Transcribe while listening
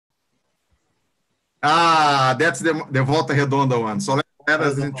Ah, that's the Volta Redonda one. So let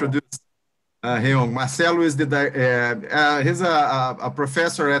us introduce Hyeong. Marcelo is he's a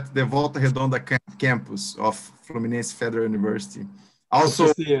professor at the Volta Redonda campus of Fluminense Federal University.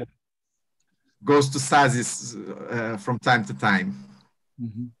 Also goes to SASIS from time to time.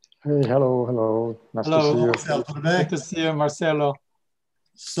 Hey, hello. Nice to see you. Marcelo, tudo bem? Good to see you, Marcelo.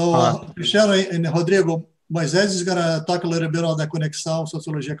 So, Cristiano and Rodrigo, Moisés is going to talk a little bit on the conexão,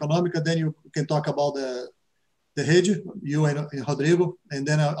 sociologia econômica, then you can talk about the rede, you and Rodrigo, and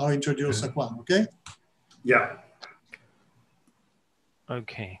then I'll introduce Kwon, okay? Yeah.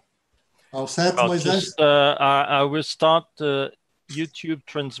 Okay. All set, well, Moisés? I will start the YouTube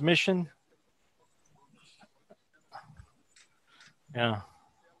transmission. Yeah.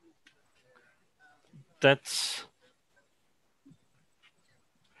 That's...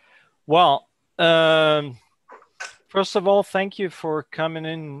 Well, first of all, thank you for coming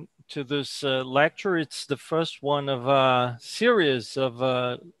in to this lecture. It's the first one of a series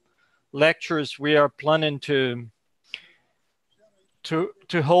of lectures we are planning to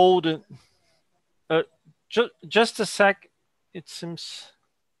hold. Just a sec. It seems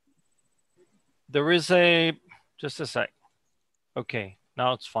there is just a sec. Okay,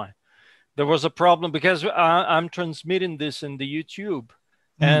 now it's fine. There was a problem because I'm transmitting this in the YouTube.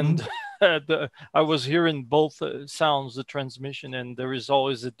 And I was hearing both sounds, the transmission, and there is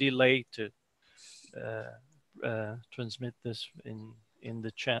always a delay to transmit this in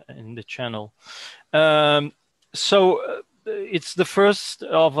the channel. So it's the first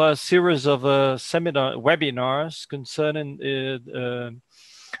of a series of webinars concerning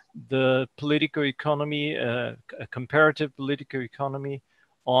the political economy, comparative political economy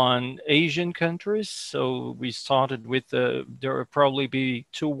on Asian countries. So we started with there will probably be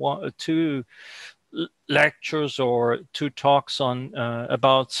two lectures or two talks on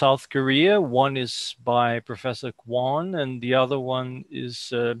about South Korea. One is by Professor Kwon and the other one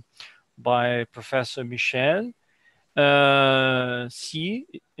is by Professor Michel Si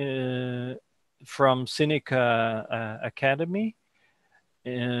from Seneca Academy,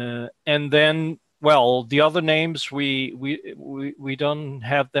 and then. Well, the other names we don't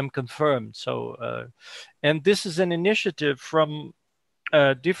have them confirmed. So, and this is an initiative from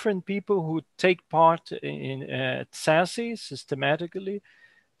different people who take part in SASI systematically.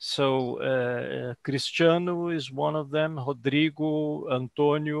 So Cristiano is one of them, Rodrigo,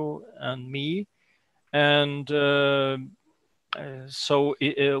 Antonio, and me. And so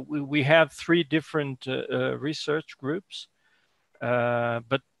we have three different research groups,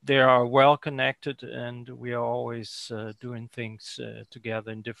 but they are well connected, and we are always doing things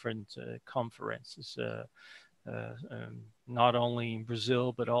together in different conferences, not only in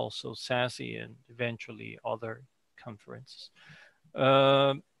Brazil, but also SASI and eventually other conferences.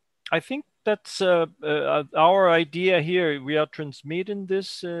 I think that's our idea here. We are transmitting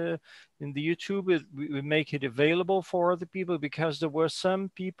this in the YouTube. We make it available for other people because there were some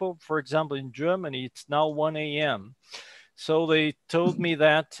people, for example, in Germany, it's now 1 a.m. So they told me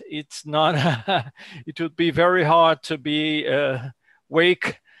that it's not, it would be very hard to be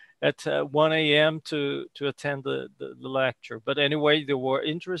awake at 1 a.m. to attend the lecture. But anyway, they were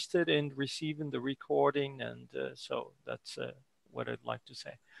interested in receiving the recording. And so that's what I'd like to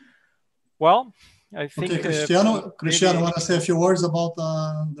say. Well, I think... Okay, Cristiano, want to say a few words about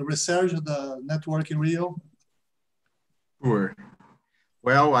the research, the network in Rio? Sure.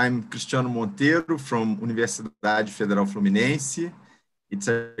 Well, I'm Cristiano Monteiro from Universidade Federal Fluminense. It's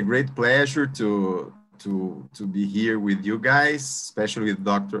a great pleasure to be here with you guys, especially with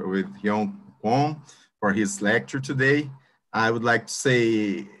Hyeong-ki for his lecture today. I would like to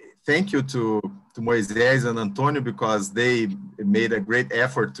say thank you to Moisés and Antonio because they made a great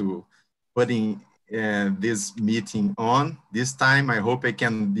effort to putting this meeting on this time. I hope I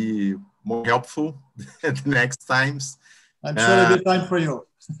can be more helpful at the next times. I'm sure it'll be time for you.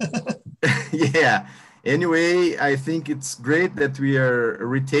 Yeah. Anyway, I think it's great that we are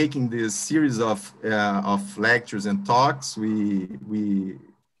retaking this series of lectures and talks. We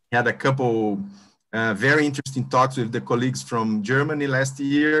had a couple very interesting talks with the colleagues from Germany last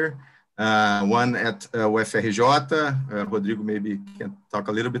year. One at UFRJ. Rodrigo maybe can talk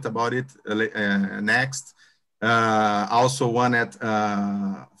a little bit about it next. Also one at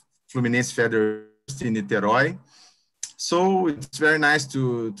Fluminense Federal University in Niterói. So it's very nice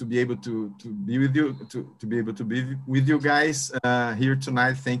to be able to be with you, to be able to be with you guys here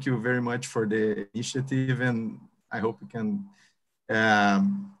tonight. Thank you very much for the initiative, and I hope we can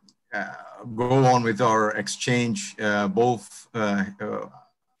go on with our exchange both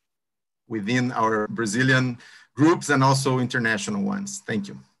within our Brazilian groups and also international ones. Thank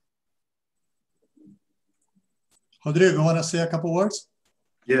you. Rodrigo, you want to say a couple words?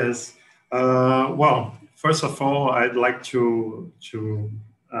 Yes. Well, first of all, I'd like to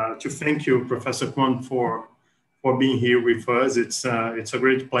thank you, Professor Kwon, for being here with us. It's a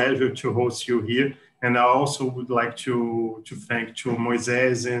great pleasure to host you here. And I also would like to thank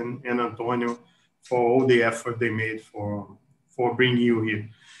Moises and Antonio for all the effort they made for bringing you here.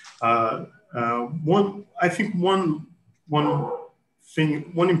 One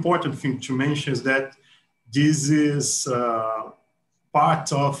important thing to mention is that this is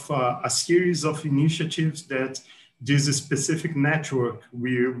part of a series of initiatives that this specific network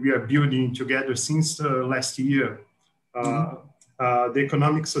we are building together since last year. The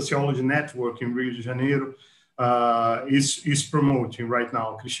Economic Sociology Network in Rio de Janeiro is promoting right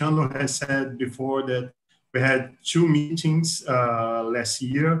now. Cristiano has said before that we had 2 meetings last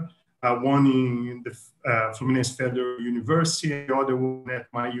year, one in the Fluminense Federal University, the other one at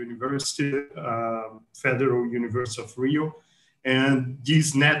my university, Federal University of Rio. And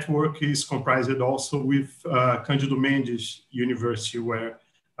this network is comprised also with Cândido Mendes University, where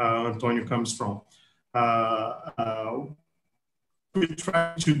Antonio comes from. What we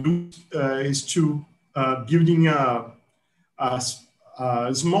try to do is to building a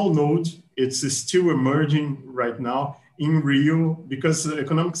small node. It's still emerging right now in Rio, because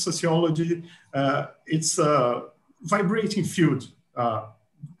economic sociology, it's a vibrating field.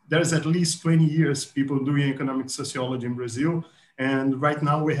 There's at least 20 years people doing economic sociology in Brazil. And right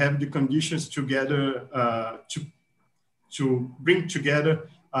now we have the conditions together to bring together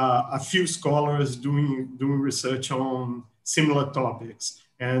a few scholars doing research on similar topics.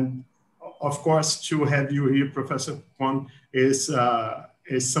 And of course, to have you here, Professor Kwon, is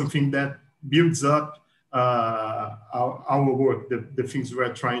something that builds up our work, the things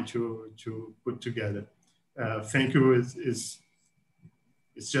we're trying to put together. Thank you.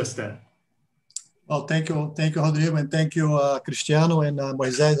 It's just that. Well, thank you, Rodrigo, and thank you, Cristiano and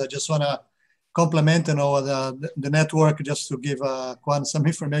Moises. I just want to compliment, the network, just to give Kwon some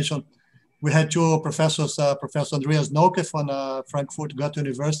information. We had 2 professors, Professor Andreas Noke from Frankfurt Goethe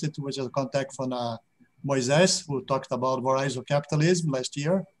University, which is a contact from Moises, who talked about varieties of capitalism last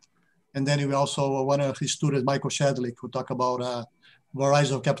year. And then we also, one of his students, Michael Shadlick, who talked about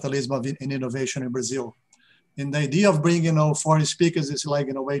varieties of capitalism and innovation in Brazil. And the idea of bringing foreign speakers is like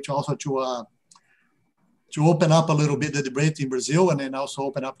in a way to also to open up a little bit the debate in Brazil, and then also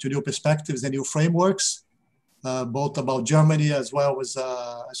open up to new perspectives and new frameworks, both about Germany as well as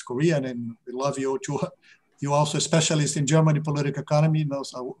Korea. And we love you too. You're also a specialist in Germany political economy,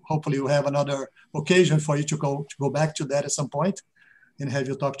 so hopefully you have another occasion for you to go back to that at some point and have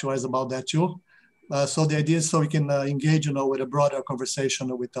you talk to us about that too. So the idea is so we can engage, with a broader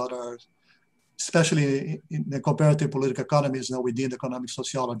conversation with others, especially in the comparative political economies, within the economic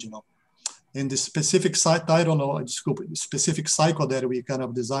sociology. In the specific specific cycle that we kind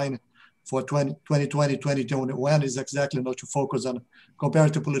of designed for 2020-2021 is exactly to focus on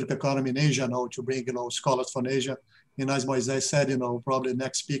comparative political economy in Asia, to bring scholars from Asia. And as Moises said, probably the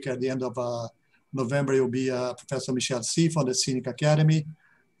next speaker at the end of November will be Professor Michel C from the Cynic Academy.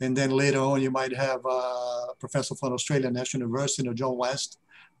 And then later on, you might have a professor from Australian National University, John West,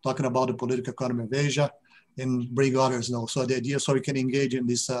 talking about the political economy of Asia, and bring others. So the idea, so we can engage in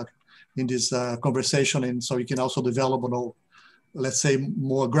this conversation, and so we can also develop, let's say,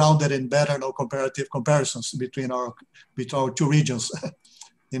 more grounded and better, comparative comparisons between our 2 regions,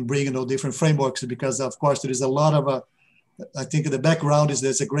 and bring different frameworks. Because of course there is a lot of I think the background is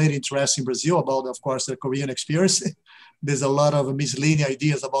there's a great interest in Brazil about, of course, the Korean experience. There's a lot of misleading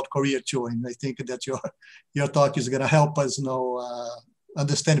ideas about Korea too, and I think that your talk is going to help us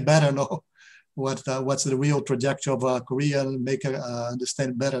understand better what's the real trajectory of Korea, and make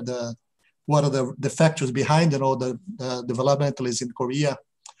understand better what are the factors behind the developmentalism in Korea,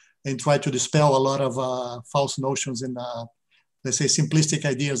 and try to dispel a lot of false notions and let's say simplistic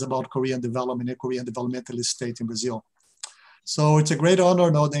ideas about Korean development and Korean developmentalist state in Brazil. So it's a great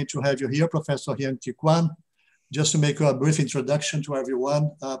honor to have you here, Professor Hyeong-ki Kwon. Just to make a brief introduction to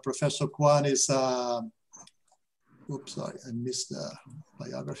everyone, Professor Kwon is, oops, sorry, I missed the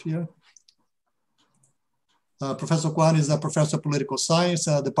biography here. Professor Kwon is a professor of political science,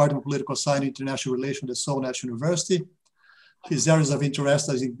 Department of Political Science and International Relations at Seoul National University. His areas of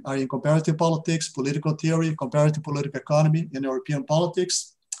interest are in comparative politics, political theory, comparative political economy, and European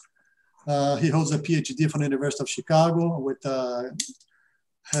politics. He holds a PhD from the University of Chicago with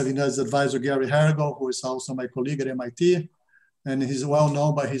having as advisor Gary Harrigal, who is also my colleague at MIT. And he's well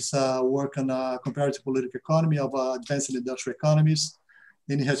known by his work on comparative political economy of advanced industrial economies.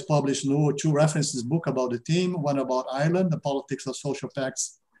 And he has published 2 references books about the theme, one about Ireland, the politics of social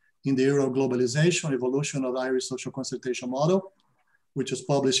pacts in the Era of Globalization, Evolution of the Irish Social Concertation Model, which was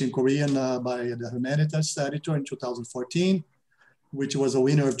published in Korean by the Humanitas editor in 2014, which was a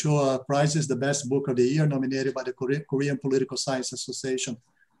winner of two prizes, the best book of the year, nominated by the Korean Political Science Association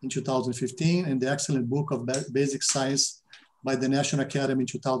in 2015, and the excellent book of basic science by the National Academy in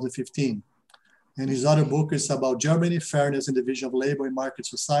 2015. And his other book is about Germany, fairness and division of labor in market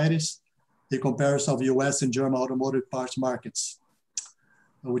societies, a comparison of U.S. and German Automotive Parts Markets,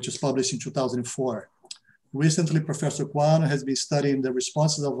 which was published in 2004. Recently, Professor Kwon has been studying the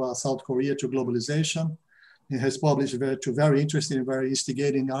responses of South Korea to globalization. He has published two very interesting and very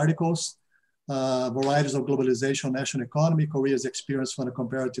instigating articles, Varieties of Globalization, National Economy, Korea's Experience from a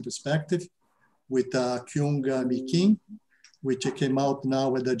Comparative Perspective, with Kyung Mi Kim, which came out now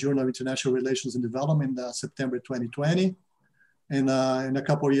with the Journal of International Relations and Development in September 2020. And a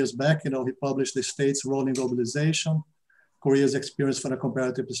couple of years back, he published The State's Role in Globalization, Korea's Experience from a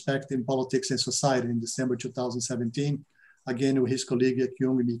Comparative Perspective in Politics and Society in December 2017, again with his colleague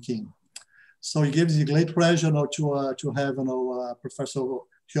Kyung Mi Kim. So it gives me great pleasure to have Professor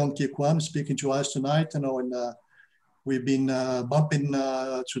Hyeong-ki Kwon speaking to us tonight. And we've been bumping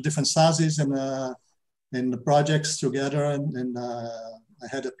through different SASIs and projects together. And I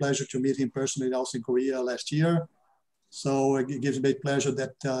had the pleasure to meet him personally also in Korea last year. So it gives me great pleasure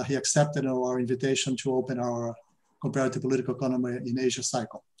that he accepted our invitation to open our Comparative Political Economy in Asia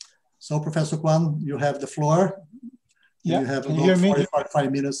cycle. So Professor Kwon, you have the floor. Yeah, you have about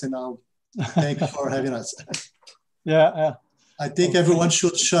 45 minutes, and now thank you for having us. Yeah. I think everyone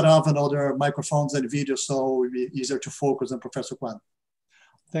should shut off and all their microphones and videos so it will be easier to focus on Professor Kwon.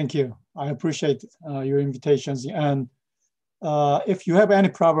 Thank you. I appreciate your invitations. And if you have any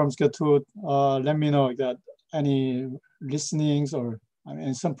problems, let me know that any listenings or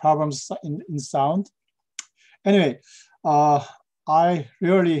some problems in sound. Anyway, I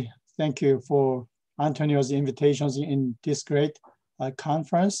really thank you for Antonio's invitations in this great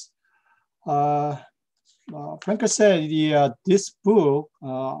conference. Franco said this book,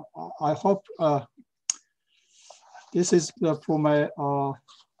 I hope this is for my,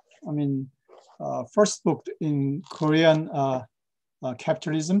 first book in Korean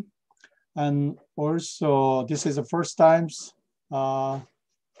capitalism. And also this is the first time to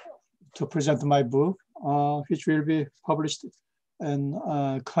present my book, which will be published in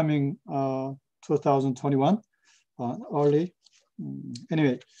coming 2021, early.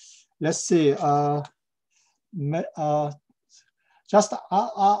 Anyway, let's see. Just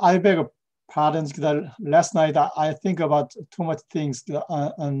I beg pardon that last night I think about too much things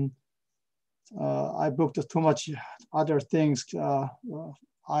and I booked too much other things.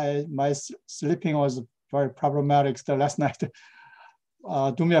 My sleeping was very problematic the last night.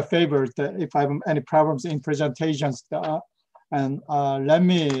 Do me a favor if I have any problems in presentations, and let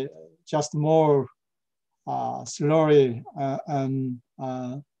me just more slowly and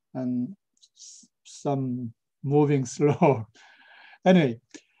some moving slow. Anyway,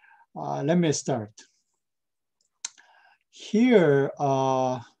 let me start. Here,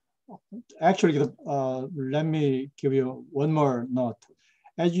 actually, let me give you one more note.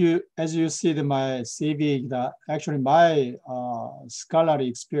 As you see in my CV, actually my scholarly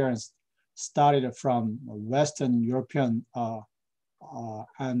experience started from Western European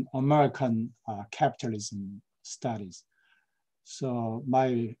and American capitalism studies. So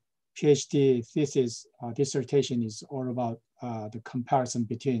my PhD thesis dissertation is all about the comparison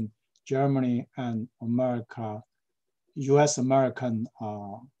between Germany and America, U.S.-American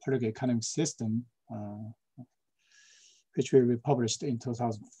political economic system, which will be published in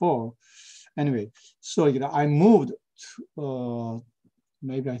 2004. Anyway, so I moved to,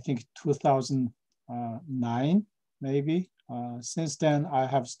 maybe I think 2009, maybe. Since then, I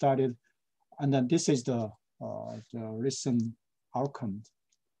have studied, and then this is the recent outcome.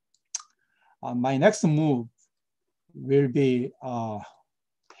 My next move will be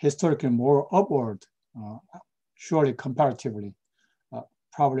historically more upward, surely comparatively,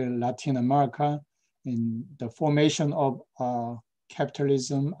 probably Latin America, in the formation of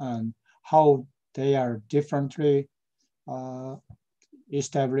capitalism and how they are differently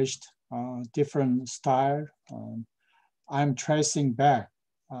established, different style. I'm tracing back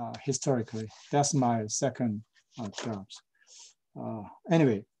historically. That's my second job.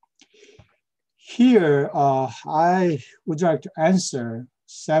 Anyway, here I would like to answer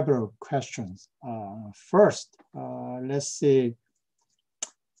several questions. First, let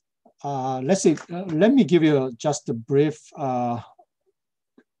me give you just a brief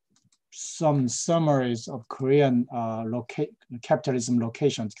some summaries of Korean capitalism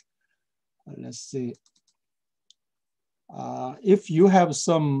locations. Let's see. if you have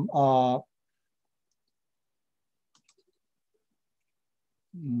some oh,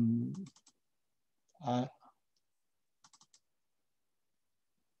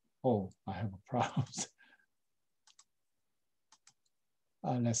 I have a problem.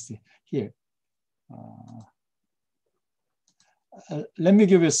 Let's see here. Let me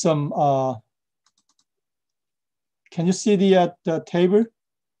give you some. Can you see the table?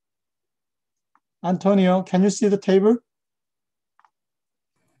 Antonio, can you see the table?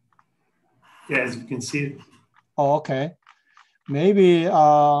 Yes, you can see it. Oh, okay. Maybe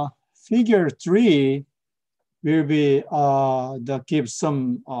figure 3 will be that gives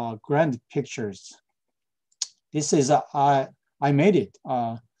some grand pictures. This is I made it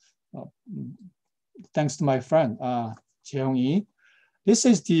thanks to my friend Hyeong-ki. This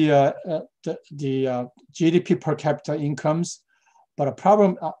is the GDP per capita incomes, but a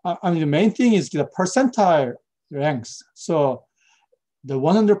problem. I mean, the main thing is the percentile ranks. So the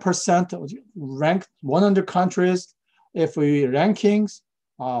 100% ranked 100 countries. If we rankings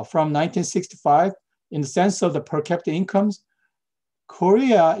from 1965 in the sense of the per capita incomes,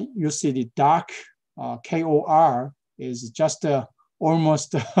 Korea, you see the dark KOR is just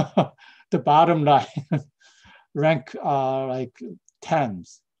almost the bottom line, rank like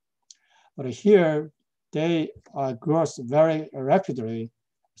 10s. But here they grow very rapidly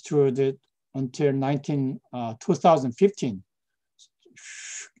through until 2015.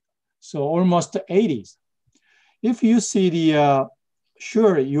 So almost the 80s. If you see the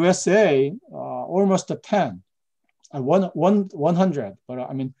sure USA, almost a 10, 100, but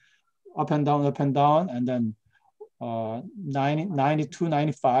I mean up and down, and then 92,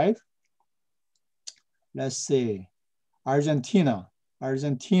 95. Let's see, Argentina.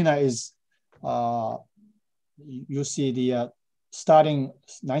 Argentina is you see the starting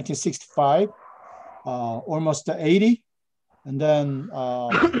 1965, almost 80. And then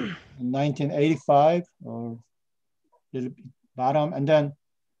 1985 or little bit bottom, and then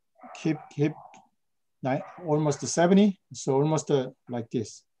keep almost 70. So almost like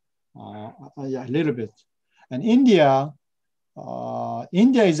this, yeah, a little bit. And India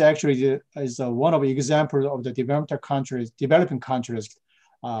is actually one of the examples of the developing countries.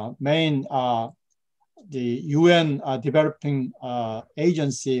 Main the UN developing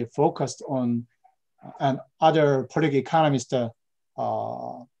agency focused on. And other political economists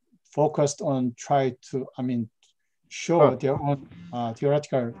focused on try to, show their own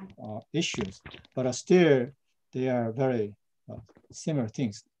theoretical issues, but still they are very similar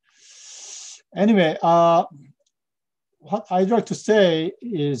things. Anyway, what I'd like to say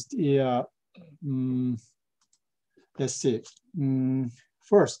is the, let's see,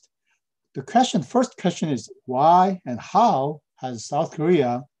 first question is why and how has South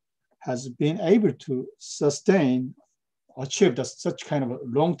Korea has been able to achieve such kind of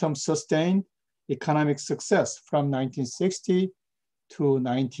long-term sustained economic success from 1960 to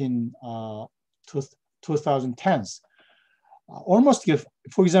 2010s. Almost,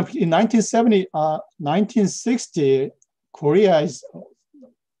 for example, in 1960, Korea's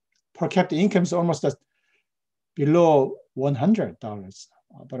per capita income is almost below $100.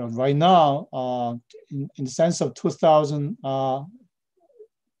 But right now, in the sense of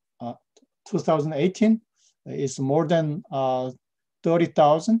 2018 is more than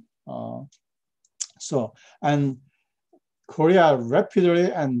 30,000. So, and Korea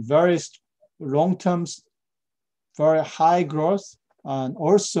rapidly and very long-term, very high growth, and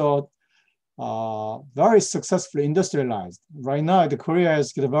also very successfully industrialized. Right now, the Korea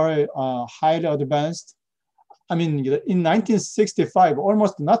is very highly advanced. I mean, in 1965,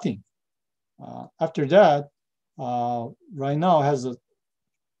 almost nothing. After that, right now has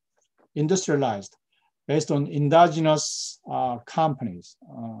industrialized based on indigenous companies,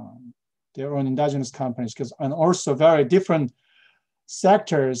 their own indigenous companies, and also very different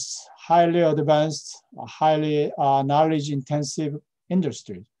sectors, highly advanced, highly knowledge-intensive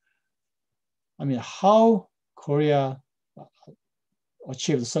industries. I mean, how Korea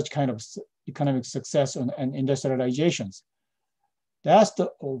achieved such kind of economic success and industrializations? That's the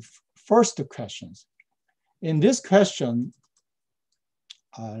first questions. In this question,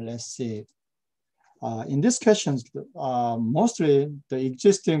 let's see. In these questions, mostly the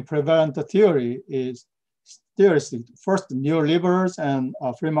existing prevalent theory is first neoliberals and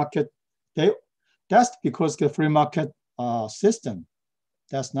free market. That's because the free market system.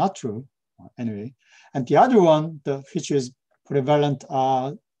 That's not true anyway. And the other one, which is prevalent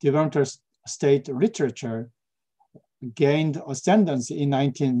developmental state literature, gained ascendancy in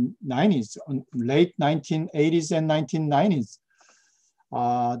 1990s, late 1980s and 1990s.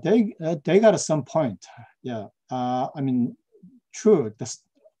 They got some point, yeah. I mean, true,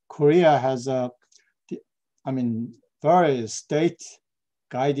 Korea has a, very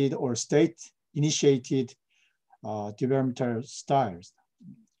state-guided or state-initiated developmental styles.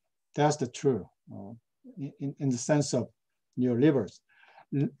 That's the true in the sense of neoliberals.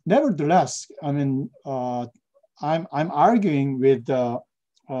 Nevertheless, I'm arguing with not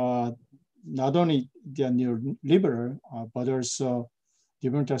only the neoliberal but also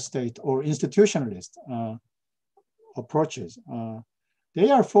developmental state or institutionalist approaches. They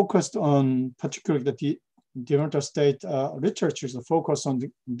are focused on, particularly the developmental state literatures are focused on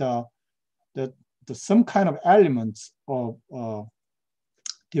the some kind of elements of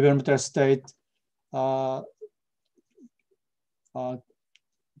developmental state,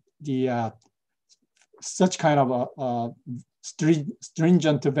 such kind of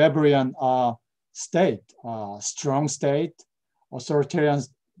stringent Weberian state, strong state, authoritarian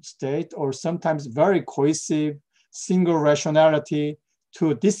state, or sometimes very cohesive, single rationality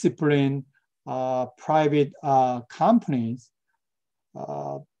to discipline private companies.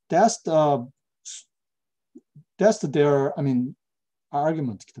 That's their,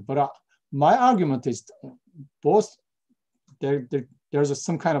 argument. But my argument is both. There's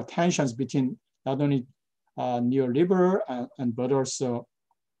some kind of tensions between not only neoliberal and but also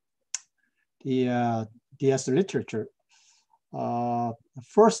the DS literature.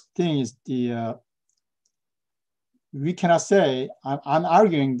 First thing is we cannot say, I'm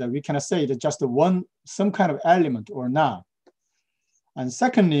arguing that we cannot say that just some kind of element or not. And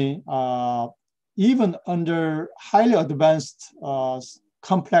secondly, even under highly advanced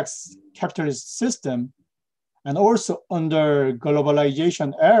complex capitalist system, and also under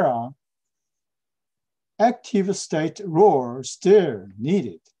globalization era, active state role still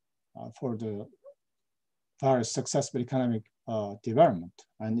needed for the very successful economic development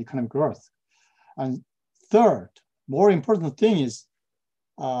and economic growth. And third, more important thing is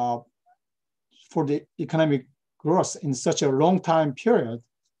for the economic growth in such a long time period,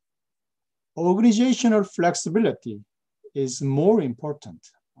 organizational flexibility is more important.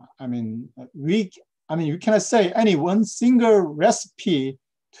 You cannot say any one single recipe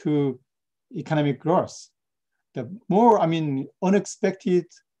to economic growth. The more, unexpected,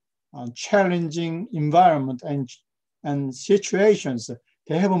 challenging environment and situations,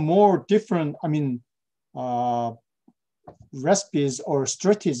 they have a more different, recipes or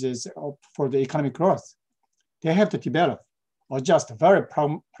strategies for the economic growth. They have to develop, adjust very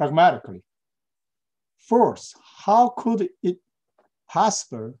pragmatically. Fourth, how could it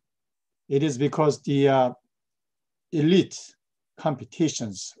possible? It is because the elite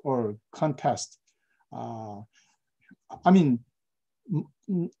competitions or contest. I'm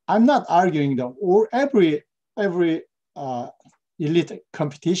not arguing that every elite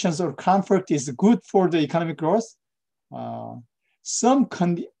competitions or conflict is good for the economic growth. Under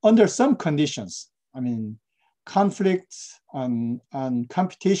some conditions, conflicts and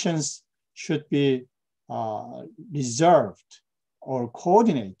competitions should be reserved or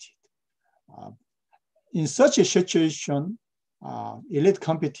coordinated. In such a situation, elite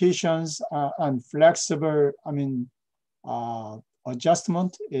competitions and flexible,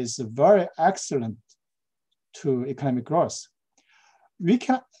 adjustment is very excellent to economic growth. We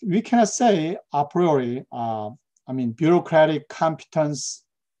cannot say a priori, bureaucratic competence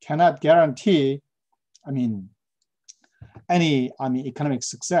cannot guarantee, any, economic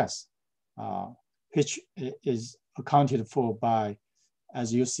success, which is accounted for by,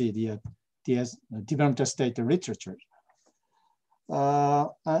 as you see, the developmental state literature.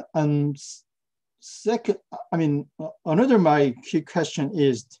 And second, another my key question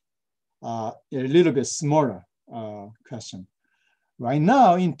is a little bit smaller question. Right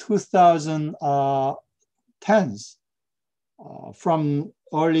now in 2010s, from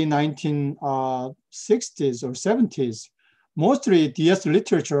early 1960s or 70s, mostly DS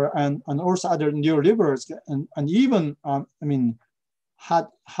literature and also other neoliberals and even,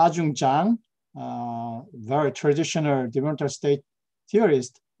 Ha-Jung Jang, very traditional developmental state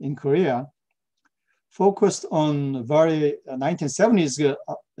theorist in Korea, focused on very 1970s,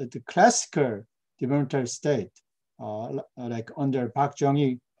 the classical developmental state, like under Park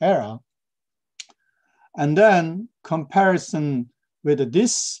Chung-hee era. And then comparison with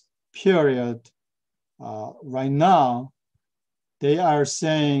this period, right now, they are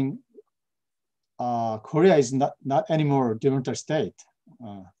saying Korea is not anymore developmental state.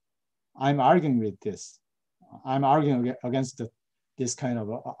 I'm arguing with this. I'm arguing against this kind of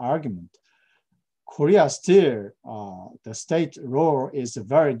argument. Korea still, the state role is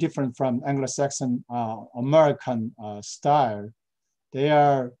very different from Anglo-Saxon American style. They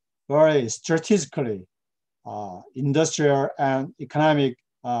are very strategically industrial and economic,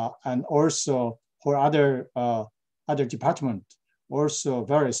 and also for other department, also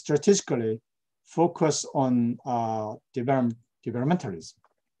very strategically focus on developmentalism.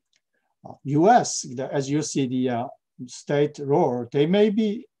 U.S., as you see the state role, they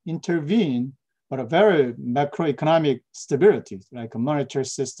maybe intervene, but a very macroeconomic stability, like a monetary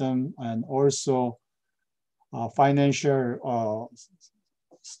system and also financial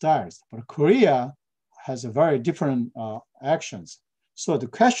styles. But Korea has a very different actions. So the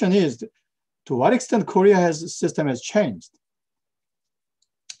question is, to what extent Korea's system has changed?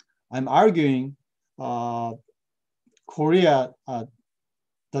 I'm arguing Korea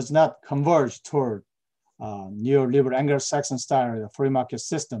does not converge toward neoliberal Anglo-Saxon style free market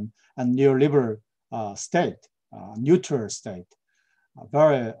system and neoliberal state, neutral state,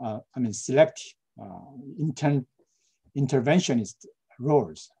 very, selective interventionist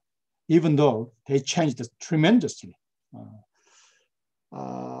roles, even though they changed tremendously.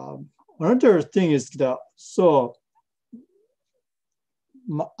 Another thing is that, so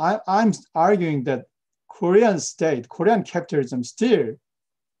I'm arguing that Korean capitalism still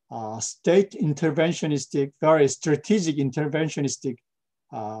state interventionistic, very strategic interventionistic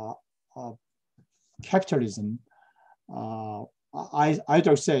capitalism. I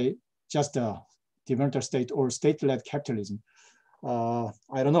don't say just a developmental state or state-led capitalism.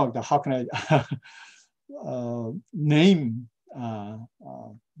 I don't know, how can I name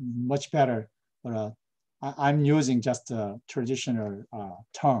much better, but I'm using just traditional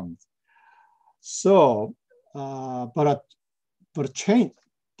terms. So, but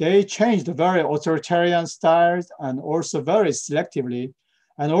they changed very authoritarian styles and also very selectively,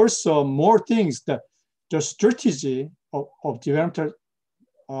 and also more things that the strategy of developmental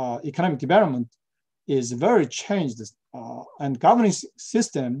economic development is very changed, and governing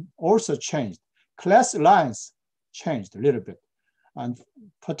system also changed. Class lines changed a little bit. And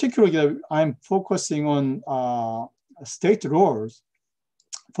particularly, I'm focusing on state roles.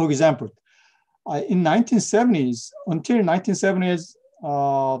 For example, in 1970s, until 1970s,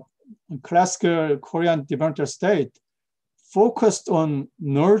 classical Korean developmental state focused on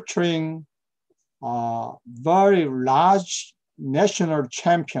nurturing very large national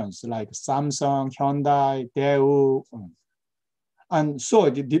champions like Samsung, Hyundai, Daewoo. And so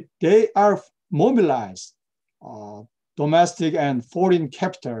they are mobilized domestic and foreign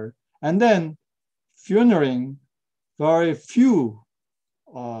capital, and then funnering very few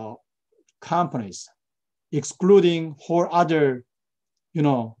companies, excluding whole other,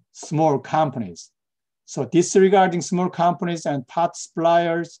 small companies. So disregarding small companies and part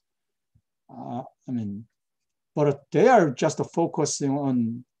suppliers, but they are just focusing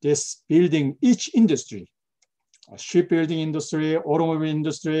on this building each industry, shipbuilding industry, automobile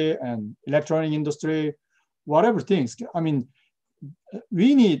industry, and electronic industry, whatever things.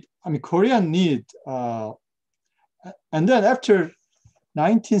 Korean need, and then after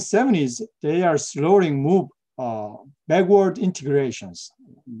 1970s, they are slowly move backward integrations.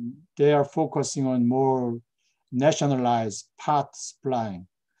 They are focusing on more nationalized part supplying,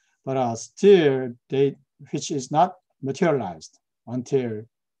 but still which is not materialized until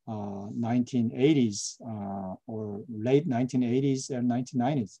 1980s or late 1980s and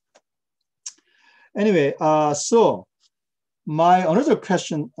 1990s. Anyway, so my another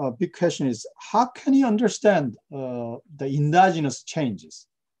question, big question is, how can you understand the endogenous changes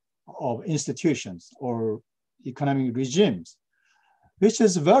of institutions or economic regimes, which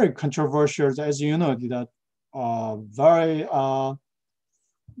is very controversial, as you know, that very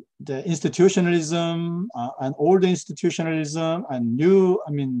the institutionalism and old institutionalism and new,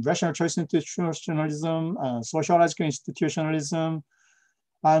 rational choice institutionalism, sociological institutionalism,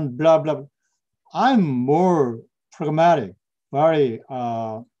 and blah, blah. I'm more pragmatic, very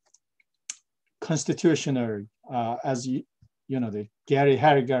constitutional, as the Gary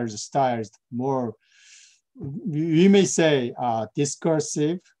Heidegger's styles, more, we may say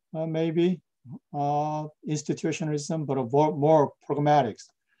discursive, maybe, institutionalism, but more pragmatics.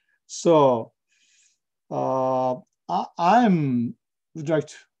 So I'm would like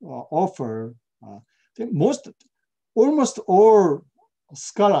to offer, I think almost all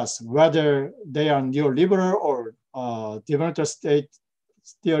scholars, whether they are neoliberal or developmental state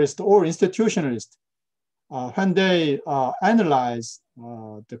theorist or institutionalist, when they analyze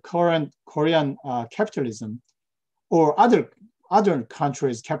the current Korean capitalism or other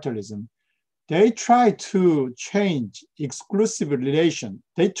countries' capitalism, they try to change exclusive relation.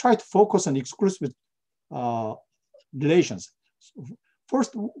 They try to focus on exclusive relations.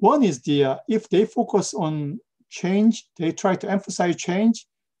 First, one is if they focus on change, they try to emphasize change.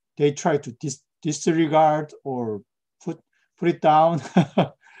 They try to disregard or put it down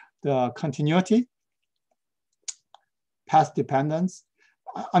the continuity, path dependence.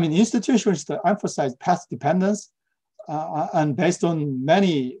 I mean, institutions that emphasize path dependence and based on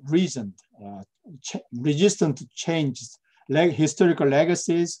many reasons, resistant to changes, like historical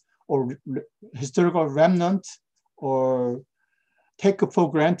legacies or historical remnant, or take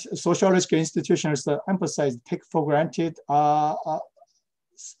for granted, sociological institutions that emphasize take for granted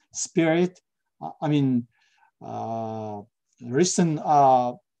spirit. I mean, recent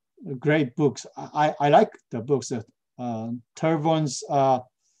great books. I like the books. Turbon's,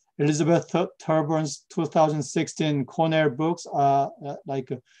 Elizabeth Turbon's 2016 Kwon books,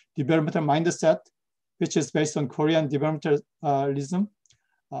 like Developmental Mindset, which is based on Korean developmentalism.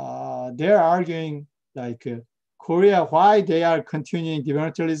 They're arguing like Korea, why they are continuing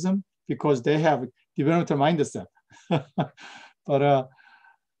developmentalism? Because they have developmental mindset. But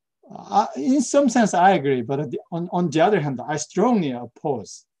in some sense, I agree. But on the other hand, I strongly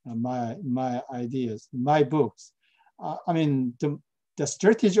oppose my ideas, my books. I mean, the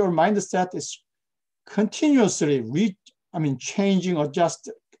strategy or mindset is continuously changing or just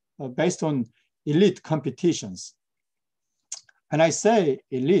based on elite competitions. When I say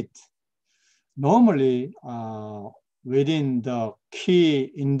elite, normally within the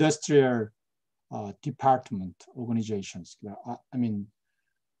key industrial department organizations, I mean,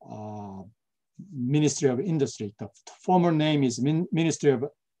 Ministry of Industry, the former name is Ministry of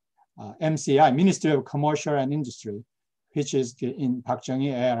MCI, Ministry of Commercial and Industry, which is in Park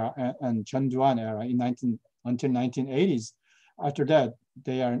Chung-hee era and Chun Doo-hwan era until 1980s. After that,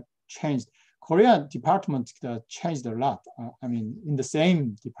 they are changed. Korean department changed a lot. I mean, in the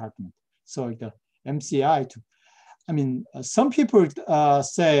same department. So the MCI, some people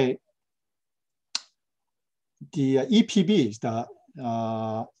say the EPB, the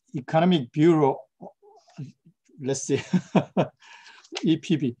Economic Bureau, let's see,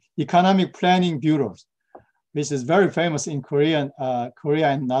 EPB, Economic Planning Bureaus, which is very famous in Korea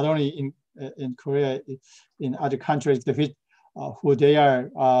and not only in Korea, in other countries, who they are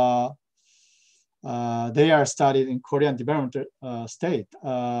studied in Korean development state,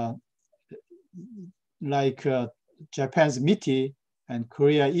 like Japan's MITI and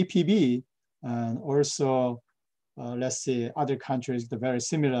Korea EPB, and also let's see other countries, the very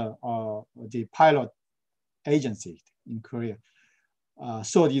similar, the pilot agency in Korea.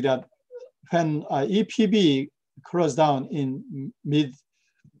 So that when EPB closed down in mid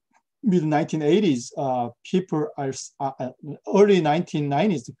 1980s, people are early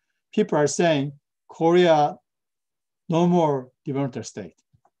 1990s, people are saying Korea no more developmental state.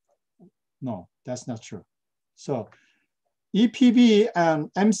 No, that's not true. So EPB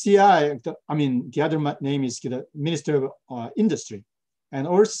and MCI, the other name is the Ministry of Industry, and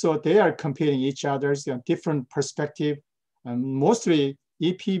also they are competing each other's different perspective, and mostly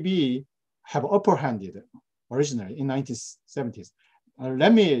EPB have upper handed originally in 1970s.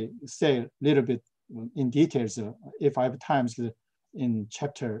 Let me say a little bit in details if I have time in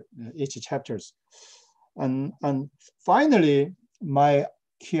each chapters. And finally, my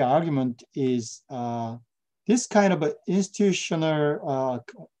key argument is this kind of institutional,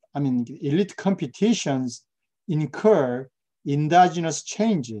 elite competitions incur endogenous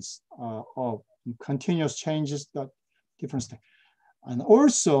changes of continuous changes that different things. And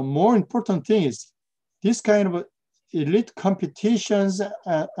also more important thing is this kind of elite competitions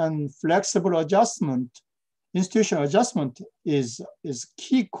and flexible adjustment, institutional adjustment is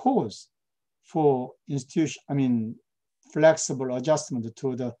key cause for flexible adjustment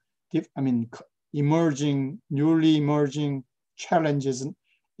to the, newly emerging challenges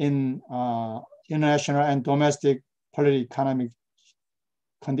in international and domestic political economic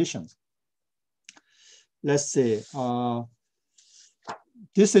conditions. Let's see.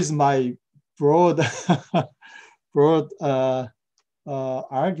 This is my broad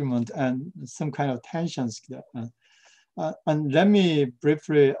argument and some kind of tensions. And let me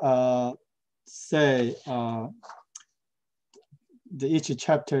briefly say each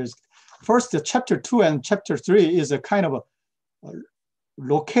chapters. First, the chapter 2 and chapter 3 is a kind of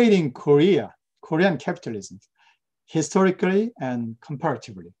locating Korean capitalism, historically and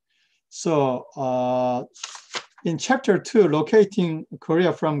comparatively. So in chapter 2, locating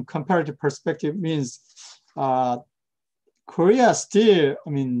Korea from comparative perspective means Korea still,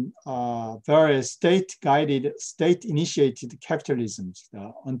 very state-guided, state-initiated capitalism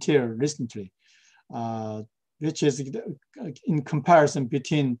until recently, which is in comparison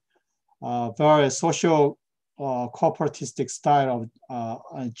between very social cooperatistic style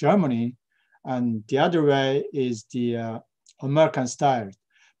of Germany, and the other way is the American style.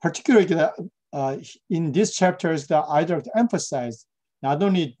 Particularly in these chapters, that I'd like to emphasize not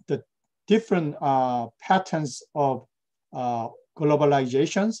only the different patterns of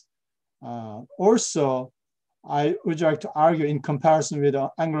globalizations, also I would like to argue in comparison with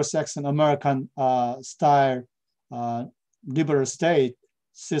Anglo-Saxon American style liberal state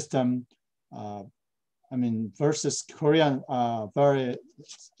system, versus Korean very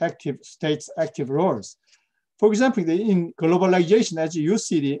active states' active roles. For example, in globalization, as you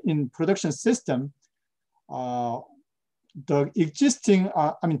see in production system, the existing,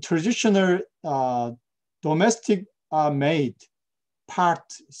 traditional domestic made part,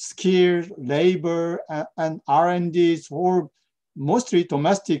 skill, labor, and R&Ds, or mostly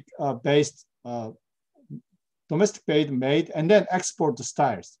domestic based, made, and then export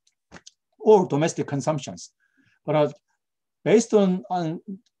styles or domestic consumptions. But based on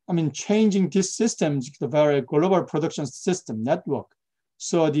changing these systems, the very global production system network.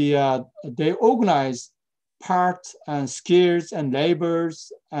 So they organize parts and skills and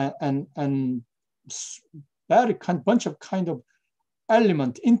labors and very bunch of kind of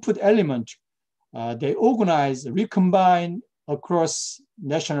input element. They organize, recombine across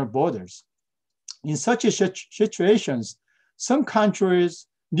national borders. In such situations, some countries,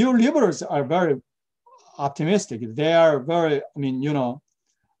 neoliberals are very optimistic. They are very,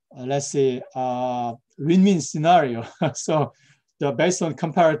 let's say, win-win scenario. So based on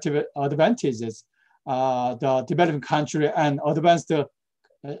comparative advantages, the developing country and advanced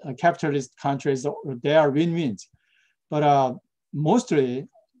capitalist countries, they are win-wins. But mostly,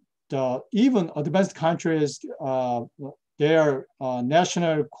 even advanced countries, their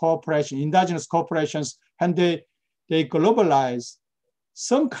national cooperation, indigenous corporations, and they globalize.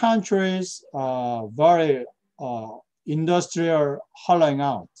 Some countries very industrial hollowing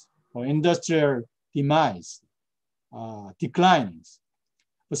out or industrial demise, declining.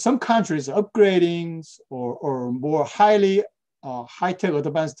 But some countries upgrading or more highly high-tech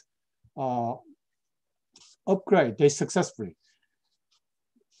advanced upgrade, they successfully.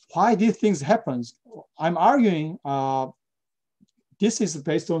 Why these things happen? I'm arguing this is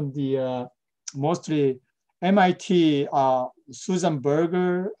based on the mostly MIT, Susan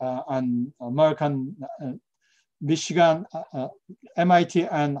Berger, and American Michigan, MIT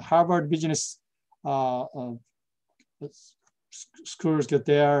and Harvard Business schools that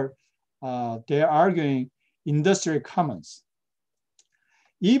they're arguing industrial commons.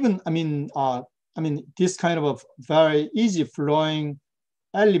 Even this kind of a very easy flowing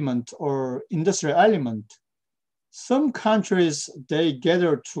element or industrial element, some countries they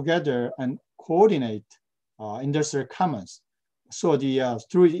gather together and coordinate industrial commons. So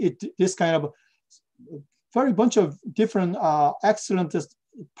through this kind of very bunch of different excellent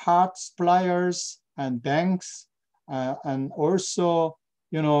parts suppliers and banks, and also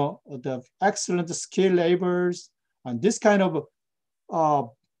the excellent skilled laborers, and this kind of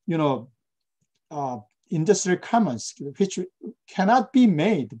industrial commons, which cannot be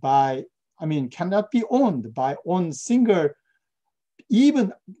made by, cannot be owned by one single,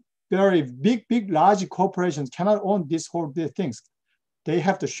 even very big, large corporations cannot own these whole things. They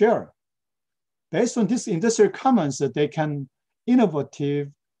have to share. Based on this industrial commons, that they can be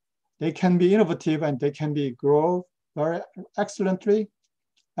innovative and they can be grow very excellently.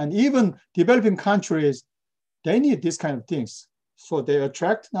 And even developing countries, they need these kind of things. So they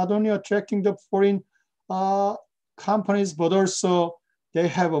attract, not only attracting the foreign companies, but also they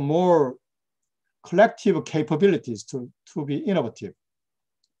have a more collective capabilities to be innovative.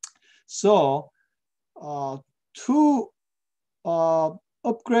 So to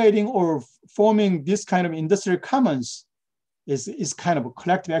upgrading or forming this kind of industrial commons is kind of a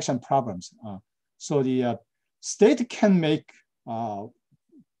collective action problems. So the state can make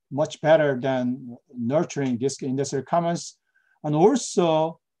much better than nurturing this industrial commons, and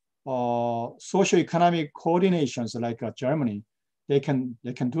also socio-economic coordinations like Germany, they can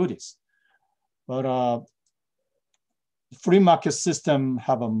do this. But free market system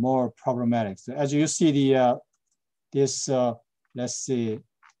have a more problematic. So as you see this, let's see,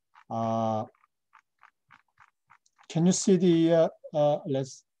 can you see the,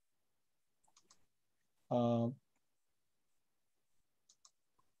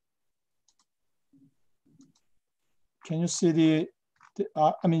 can you see the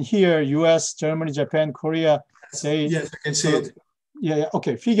here, US, Germany, Japan, Korea, they— Yes, I can see it. Yeah,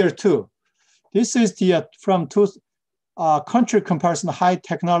 okay, figure 2. This is the from country comparison high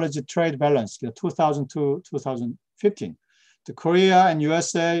technology trade balance, 2000 to 2015. The Korea and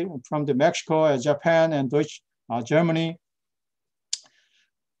USA, from the Mexico, Japan, and Germany.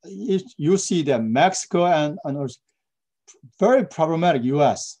 You see the Mexico and very problematic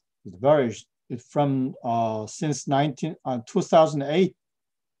US, very from since 2008,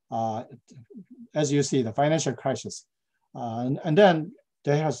 as you see, the financial crisis. And then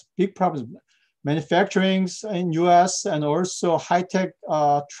there has big problems. Manufacturing in U.S. and also high-tech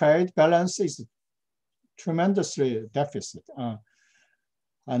trade balance is tremendously deficit.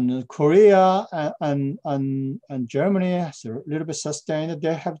 And Korea and Germany is a little bit sustained.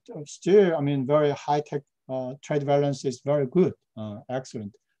 They have still, I mean, very high-tech trade balance is very good,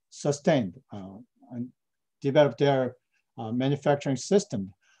 excellent, sustained, and developed their manufacturing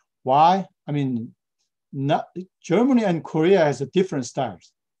system. Why? I mean, Germany and Korea has a different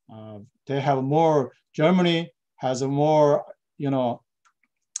styles. They have more, Germany has a more,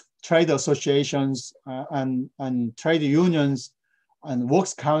 trade associations and trade unions and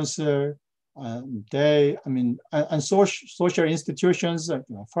works council. And social institutions,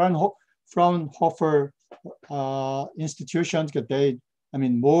 Fraunhofer institutions, they,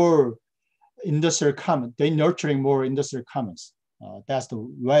 more industrial commons. They nurturing more industrial commons. That's the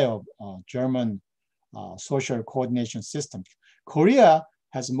way of German social coordination system. Korea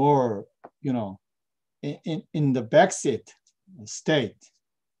has more, in the backseat state,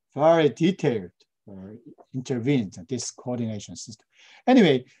 very detailed intervened in this coordination system.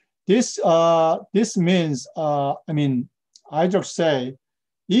 Anyway, this means, I just say,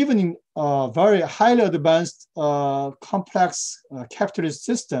 even in very highly advanced, complex capitalist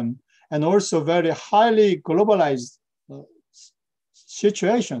system, and also very highly globalized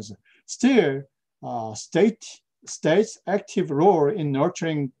situations, still states' active role in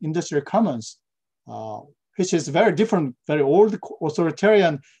nurturing industrial commons, which is very different, very old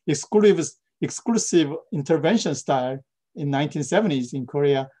authoritarian exclusive intervention style in 1970s in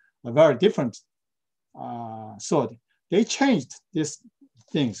Korea, are very different. So they changed these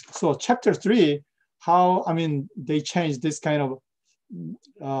things. So chapter 3, how, they changed this kind of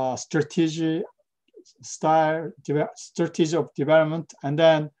strategy of development, and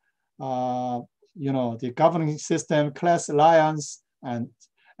then, the governing system, class alliance, and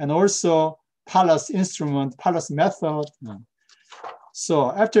also pelos instrument, pelos method.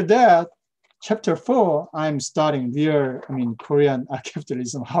 So after that, chapter 4, I'm starting here, Korean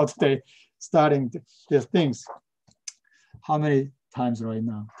capitalism, how do they starting these things. How many times right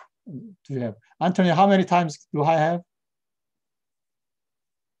now do you have? Antonio, how many times do I have?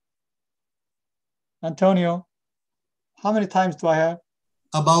 Antonio, how many times do I have?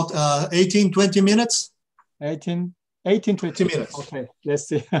 About 18, 20 minutes. 18, 20 minutes. Okay, let's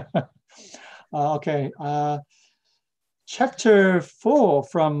see. Okay, chapter 4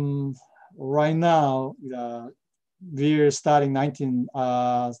 from right now, we're starting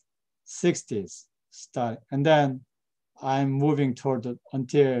 1960s, and then I'm moving toward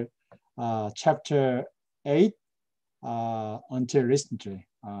until chapter 8 until recently,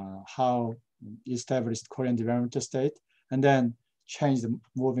 how established Korean developmental state, and then change the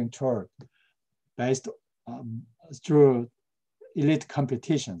moving toward based through elite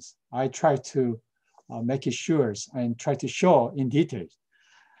competitions. I try to make it sure and try to show in detail.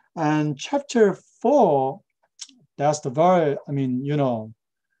 And chapter 4, that's the very,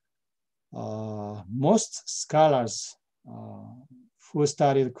 most scholars who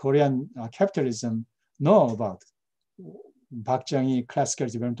studied Korean capitalism know about Park Chung-hee classical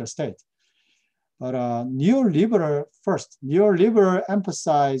developmental state. But neoliberal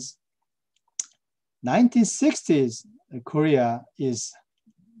emphasize 1960s Korea is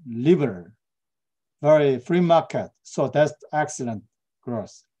liberal, very free market. So that's excellent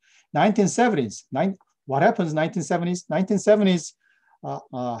growth. 1970s, what happens in 1970s? 1970s,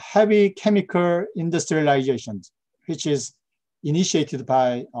 heavy chemical industrialization, which is initiated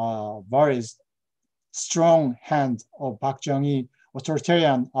by very strong hand of Park Chung-hee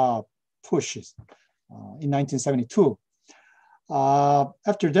authoritarian pushes in 1972.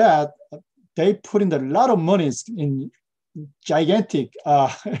 After that, they put in a lot of money in gigantic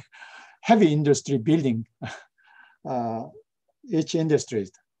heavy industry building, each industry.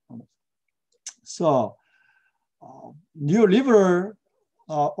 So neoliberal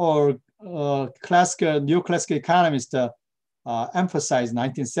or neoclassical economists emphasize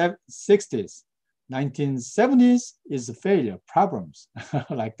 1960s. 1970s is a failure, problems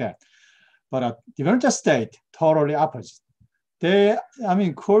like that. But developmental state, totally opposite.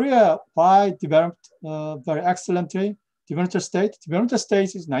 Korea, why developed very excellently? Developmental state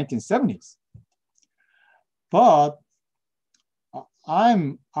is 1970s. But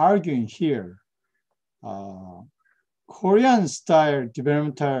I'm arguing here, Korean style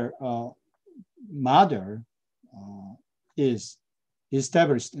developmental model is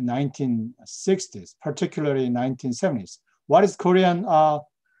established in 1960s, particularly 1970s. What is Korean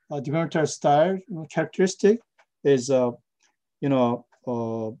developmental style characteristic is,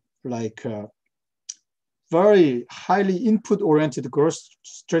 very highly input-oriented growth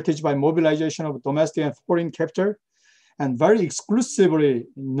strategy by mobilization of domestic and foreign capital, and very exclusively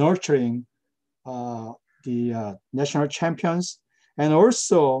nurturing the national champions. And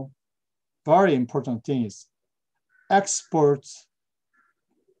also, very important thing is export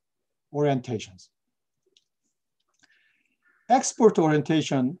orientations. Export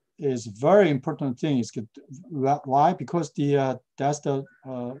orientation is very important thing. Why? Because that's the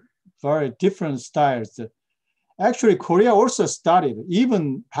very different styles. Actually, Korea also started,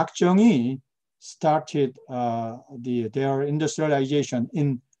 even Park Chung-hee started their industrialization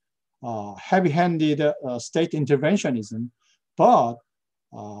in heavy-handed state interventionism, but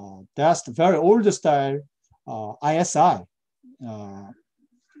that's the very old style, ISI,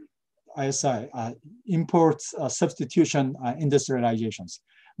 import substitution industrializations,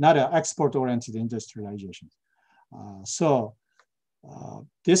 not export-oriented industrialization. So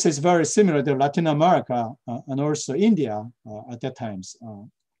this is very similar to Latin America and also India at that times.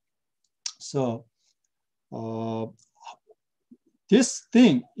 This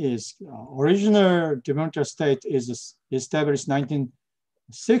thing is original developmental state is established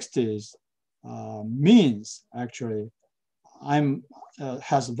 1960s, means actually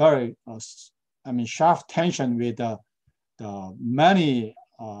has very sharp tension with the many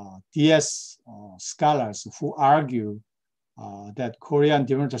DS scholars who argue that Korean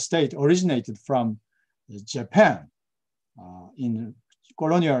developmental state originated from Japan in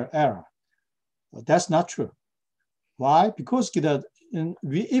colonial era. That's not true. Why? Because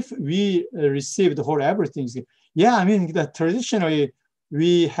if we receive the whole everything, traditionally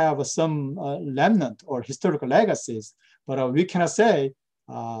we have some remnant or historical legacies, but we cannot say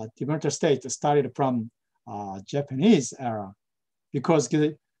developmental state started from Japanese era, because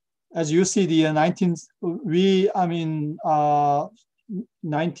as you see, the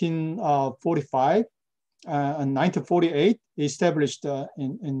 1945 and 1948 established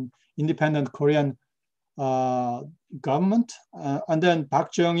in independent Korean government, and then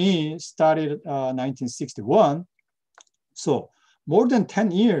Park Chung-hee started 1961. So more than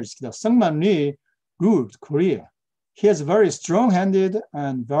 10 years, Seungman Rhee ruled Korea. He is very strong-handed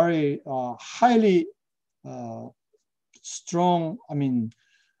and very highly strong,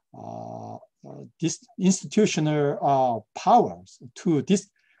 this institutional powers to this.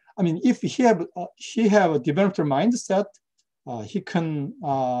 If he have a developmental mindset, he can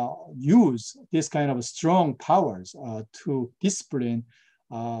use this kind of strong powers to discipline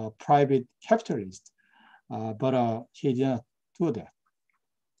private capitalists, but he did not do that.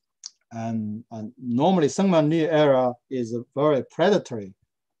 And normally Seungman Rhee era is a very predatory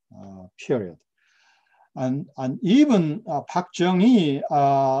period. And even Park Chung-hee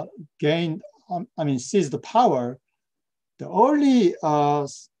gained, seized the power. The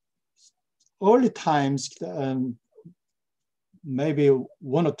early times, maybe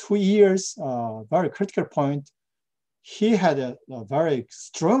 1 or 2 years, very critical point, he had a very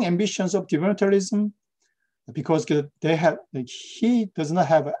strong ambitions of developmentalism, because he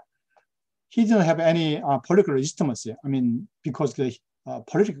didn't have any political legitimacy. Because the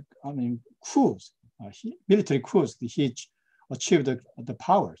political, coups, military coups, he achieved the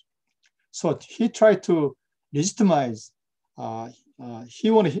power. So he tried to legitimize, he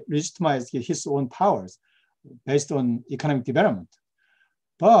wanted to legitimize his own powers based on economic development.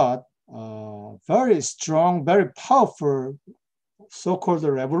 But very strong, very powerful so-called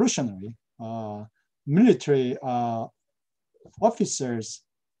revolutionary military officers,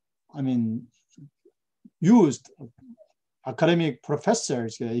 used academic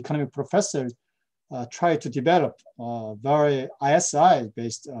professors, economic professors, try to develop very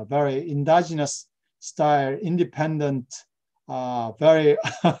ISI-based, very indigenous style, independent, very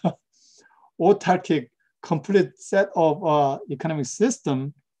autarkic, complete set of economic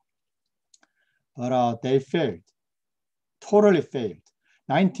system, but they failed, totally failed.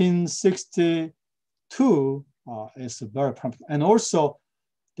 1962 is very problem, and also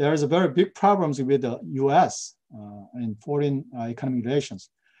there is a very big problems with the U.S. In foreign economic relations.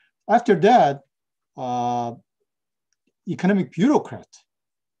 After that, economic bureaucrat,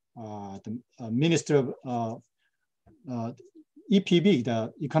 the Minister of EPB,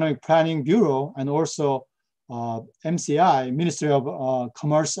 the Economic Planning Bureau, and also MCI, Ministry of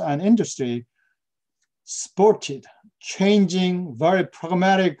Commerce and Industry, sported changing very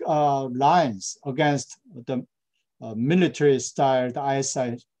pragmatic lines against the military-styled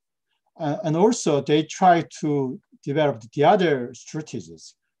ISI. And also they try to develop the other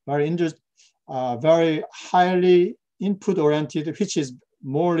strategies, very highly input-oriented, which is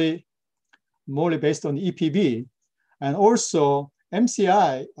morely based on EPB, and also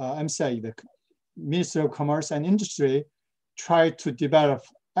MCI, the Ministry of Commerce and Industry, tried to develop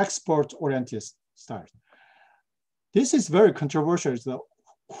export-oriented style. This is very controversial. So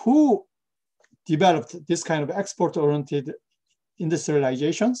who developed this kind of export-oriented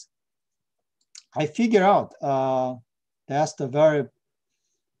industrializations? I figure out that's the very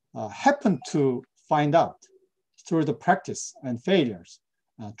happen to find out through the practice and failures,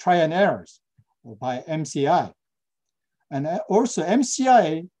 try and errors by MCI. And also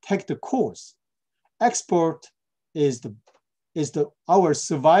MCI take the course. Export is our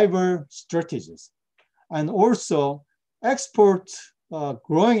survival strategies. And also export,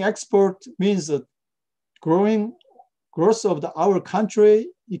 growing export means that growing growth of our country,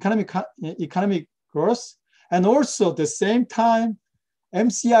 economic growth, and also at the same time,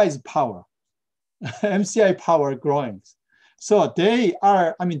 MCI's power, MCI power growing. So they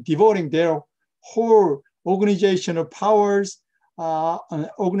are, devoting their whole organizational powers,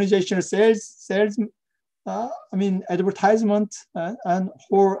 organizational sales, advertisement,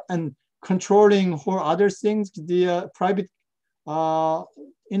 and controlling whole other things, the private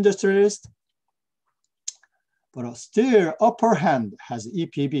industrialists. But still upper hand has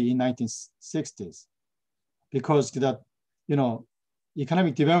EPB in 1960s, because that,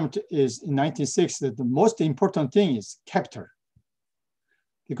 economic development is in 1960s, the most important thing is capital,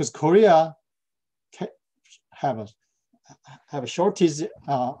 because Korea have a shortage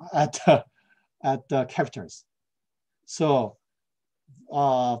at the capitals. So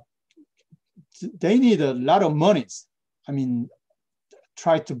they need a lot of monies.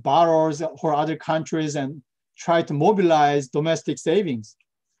 Try to borrow for other countries and try to mobilize domestic savings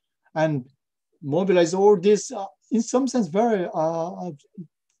and mobilize all this in some sense very,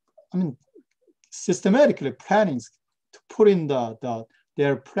 systematically planning to put in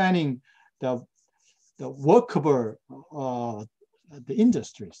their planning, the workable, the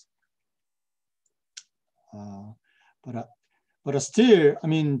industries. But still,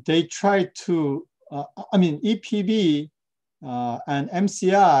 they try to, EPB and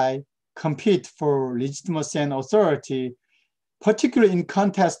MCI compete for legitimacy and authority, particularly in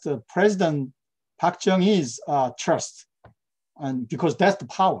context of President Park Chung-hee's trust, and because that's the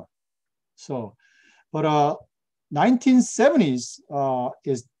power. So, but 1970s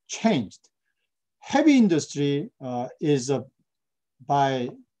is changed. Heavy industry is by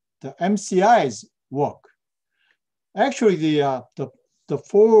the MCI's work. Actually, the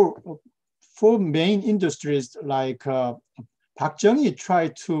four main industries, like Park Chung-hee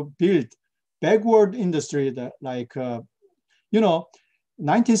tried to build backward industry that, like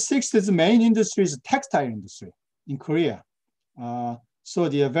 1960s main industry is textile industry in Korea. So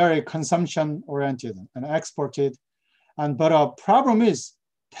they are very consumption oriented and exported. But problem is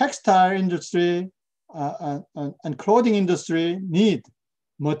textile industry and clothing industry need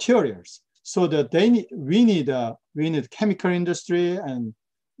materials. So that we need chemical industry and,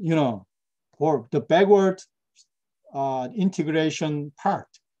 or the backward integration part.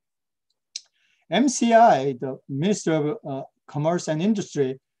 MCI, the Ministry of Commerce and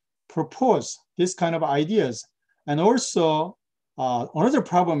Industry, proposed this kind of ideas. And also another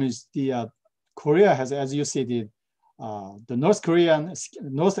problem is the Korea has, as you see, the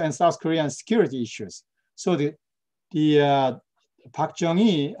North and South Korean security issues. So the Park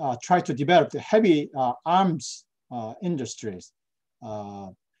Chung-hee tried to develop the heavy arms industries.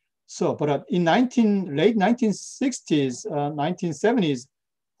 But in late 1960s, 1970s,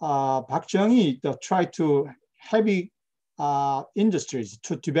 Park Chung-hee tried to heavy industries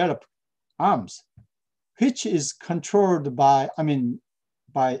to develop arms, which is controlled by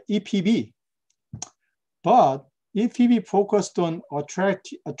EPB. But EPB focused on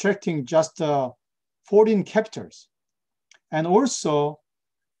attracting just foreign capitals. And also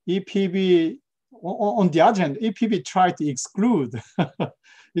EPB, on the other hand, EPB tried to exclude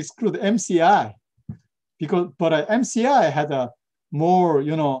MCI, but MCI had a more,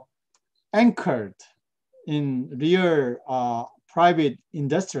 anchored in real private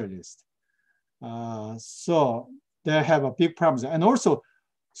industrialists. So they have a big problem. And also,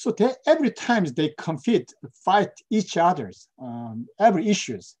 so every time they compete, fight each other's every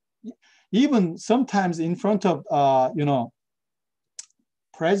issues, even sometimes in front of,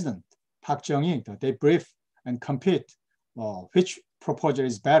 President Park Chung-hee, they brief and compete which proposal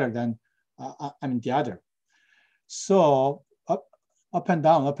is better than the other. So up and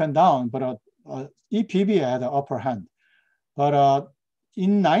down, but EPB had the upper hand. But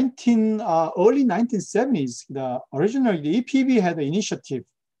in early 1970s, originally the EPB had the initiative,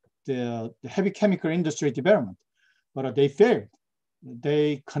 the heavy chemical industry development, but they failed.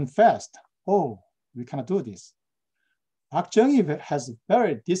 they confessed, oh, we cannot do this. Park Chung-hee has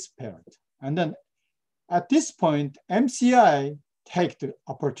very despair. And then at this point, MCI take the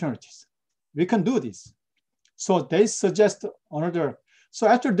opportunities. We can do this. So they suggest another. So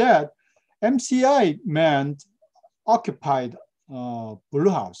after that, MCI men occupied Blue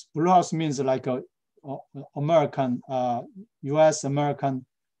House. Blue House means like a American, U.S. American,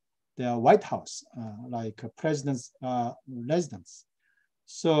 the White House, like a president's residence.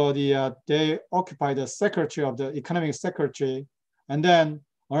 So they occupied the secretary of the economic secretary, and then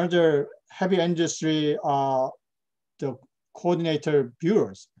another heavy industry, the coordinator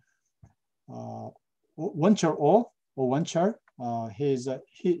bureaus. Wonchar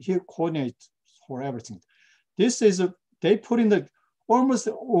he coordinates for everything. This is they put in the almost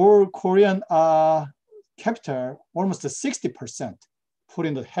all Korean capital, almost 60% put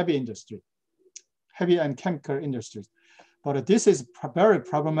in the heavy industry, heavy and chemical industries. But this is very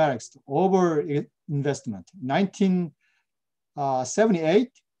problematic, over investment.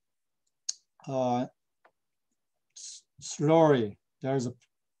 1978, slowly there's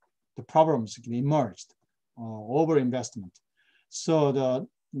the problems emerged, over investment. So the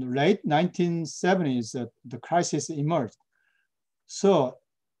late 1970s, the crisis emerged. So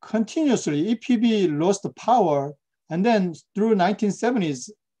continuously EPB lost the power, and then through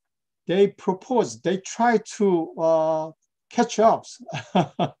 1970s, they try to catch up,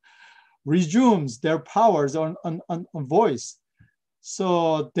 resumes their powers on voice.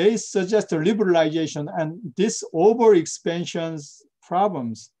 So they suggest liberalization, and this over-expansion's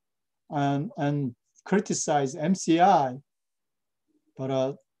problems and criticize MCI.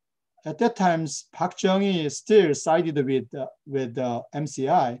 But at that time, Park Chung-hee still sided with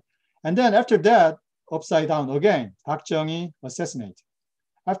MCI. And then after that, upside down again, Park Chung-hee assassinated.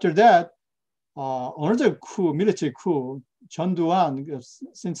 After that, another coup, military coup, Chun Doo-hwan,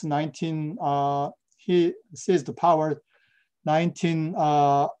 since he seized the power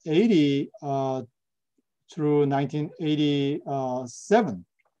 1980 through 1987.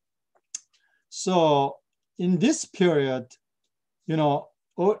 So in this period,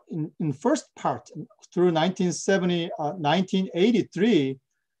 in first part through 1983,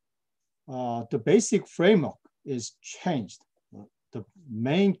 the basic framework is changed. The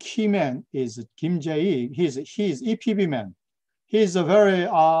main key man is Kim Jae-il. He is EPB man. He is a very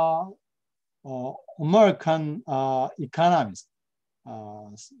American economist.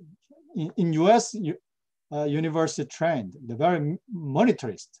 In U.S. University trained, the very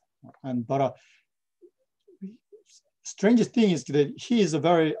monetarist. But strange thing is that he is a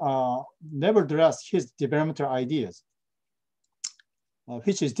very, nevertheless, his developmental ideas,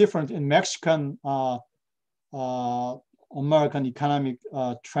 which is different in Mexican American economic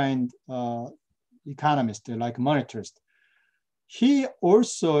trained economist, like monetarist. He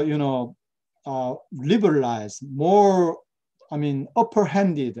also, liberalized more,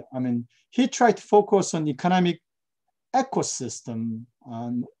 upper-handed. He tried to focus on economic ecosystem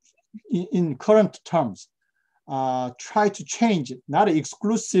in current terms. Try to change it, not an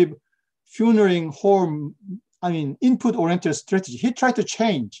exclusive funnering whole, input-oriented strategy. He tried to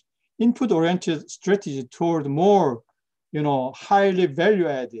change input-oriented strategy toward more, highly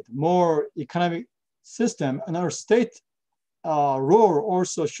value-added, more economic system, and our state role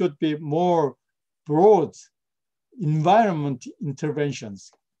also should be more broad environment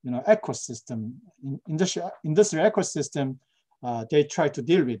interventions, ecosystem, industrial ecosystem. They try to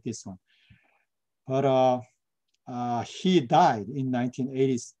deal with this one, but he died in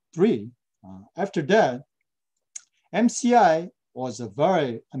 1983. After that, MCI was a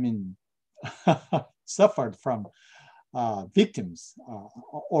very, suffered from victims,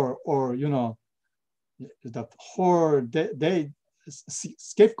 or the whole they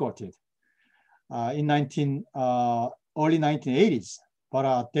scapegoated in early 1980s,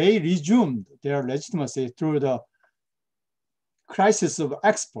 but they resumed their legitimacy through the crisis of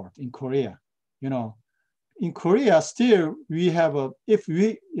export in Korea. In Korea, still we have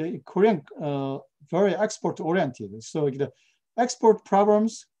Korean very export oriented. So the export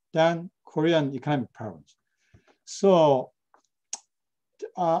problems, then Korean economic problems. So,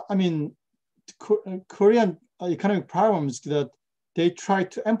 Korean economic problems that they try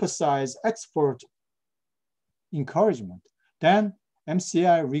to emphasize export encouragement. Then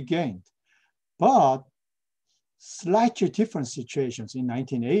MCI regained, but slightly different situations in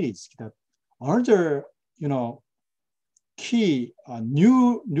 1980s. That another, key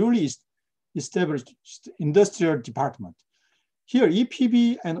newly established industrial department. Here,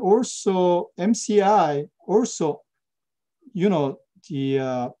 EPB and also MCI also,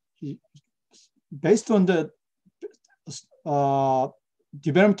 based on the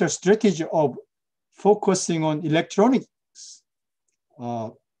developmental strategy of focusing on electronics.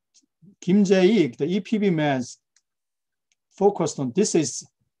 Kim Jae-ik, the EPB man, focused on this is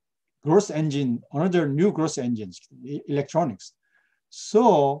growth engine, another new growth engines, electronics.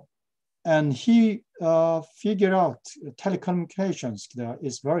 So, and he figured out telecommunications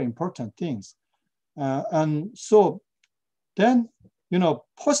is very important things. And so then, you know,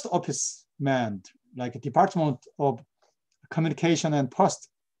 post office man, like a Department of Communication and Post,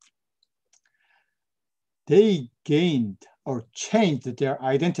 they gained or changed their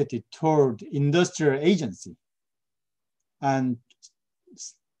identity toward industrial agency and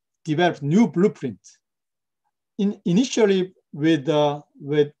developed new blueprint. Initially with their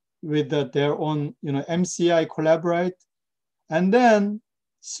own, you know, MCI collaborate, and then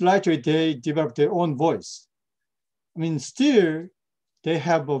slightly they developed their own voice. I mean, still they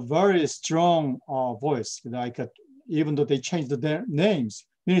have a very strong voice, like even though they changed their names,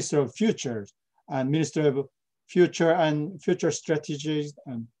 Minister of Future and Minister of Future and Future Strategies,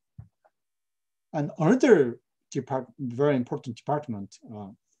 and another department, very important department,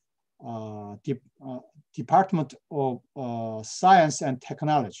 Department of Science and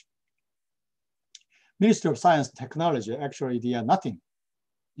Technology. Ministry of Science and Technology, actually they are nothing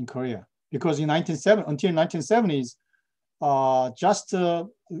in Korea, because in until 1970s, just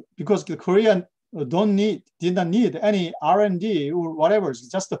because the Korean did not need any R&D or whatever,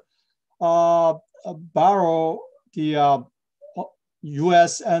 just borrow the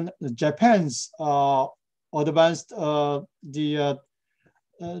U.S. and Japan's advanced the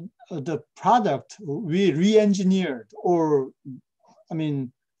product we re-engineered, or I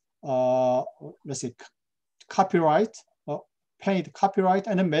mean, let's say copyright, paid copyright,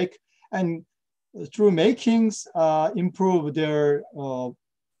 and then make, and through makings improve their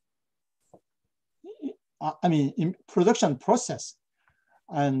I mean in production process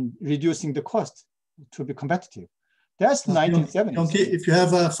and reducing the cost to be competitive. That's 1970s. Hyeong-ki, if you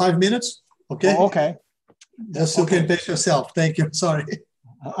have 5 minutes, okay? Oh, okay. Just you can pace yourself. Thank you. Sorry.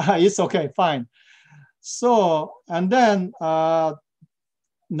 It's okay, fine. So, and then after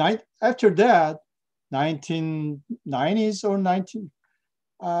that, 1990s or 19,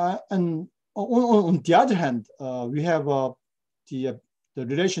 and on the other hand, we have the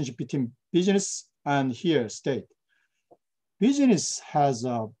relationship between business and here state. Business has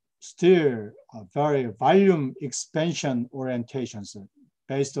still a very volume expansion orientations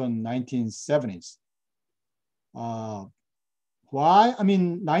based on 1970s. Why? I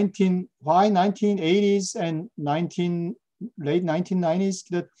mean, why 1980s and late 1990s?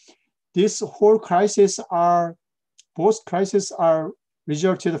 That this whole crisis both crises are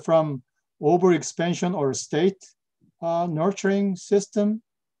resulted from overexpansion or state nurturing system.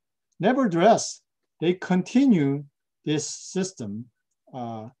 Nevertheless, they continue this system.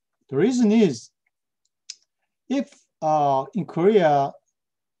 The reason is, if in Korea,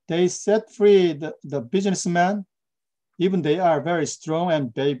 they set free the businessmen, even they are very strong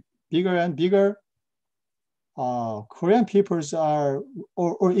and bigger and bigger, Korean peoples are,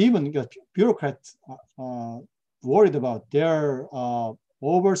 or even bureaucrats worried about their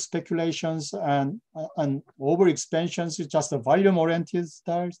over speculations and over expansions, just the volume oriented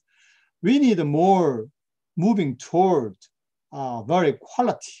styles. We need more moving toward very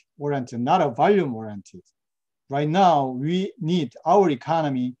quality oriented, not a volume oriented. Right now, our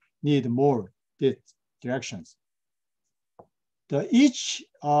economy need more these directions. Each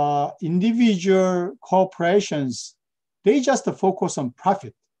individual corporations, they just focus on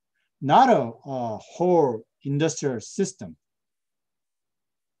profit, not a whole industrial system.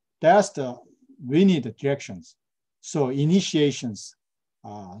 We need the directions. So initiations,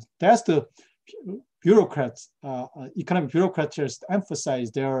 that's the bureaucrats, economic bureaucrats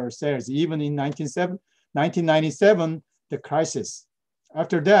emphasize their sales, even in 1997, the crisis.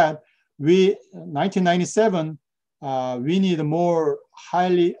 After that, 1997, we need more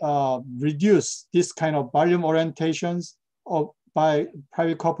highly reduce this kind of volume orientations by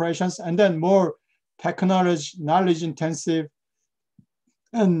private corporations, and then more technology, knowledge intensive,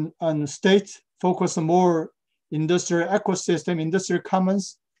 and state focus on more industrial ecosystem, industrial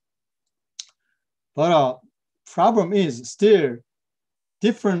commons. But problem is still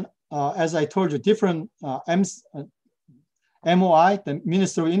different, as I told you, different MOI, the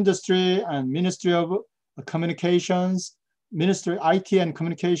Ministry of Industry and Ministry of Communications, Ministry of IT and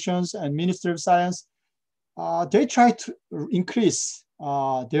Communications, and Ministry of Science. They try to increase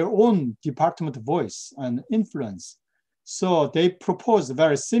their own department voice and influence. So they propose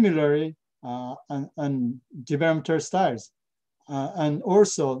very similarly and developmental styles. And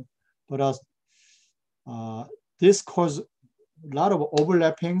also, but this caused lot of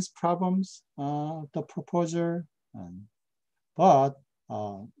overlapping problems, the proposal, but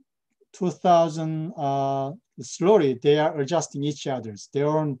 2000, slowly they are adjusting each other's, their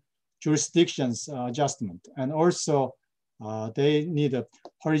own jurisdictions adjustment. And also they need a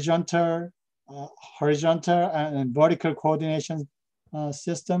horizontal and vertical coordination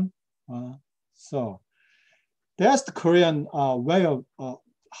system. So that's the Korean way of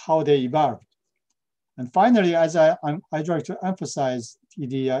how they evolved. And finally, as I'd like to emphasize,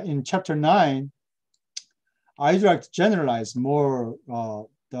 in chapter 9, I'd like to generalize more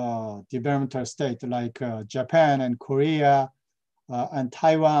the developmental state like Japan and Korea and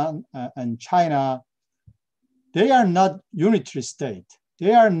Taiwan and China. They are not unitary state.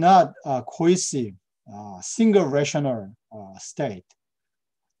 They are not cohesive, single rational state.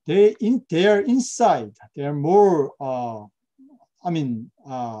 They are inside. They are more,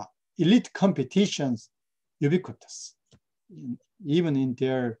 elite competitions ubiquitous, even in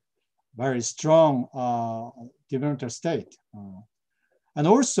their very strong developmental state. And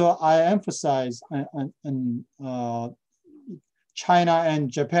also I emphasize China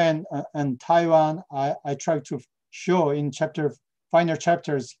and Japan and Taiwan, I try to show in final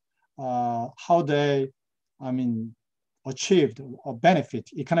chapters how they, achieved a benefit,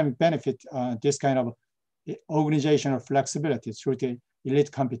 economic benefit, this kind of organizational flexibility through the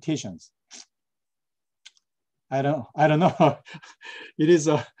elite competitions. I don't know.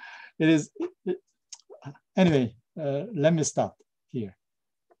 Anyway, let me stop here.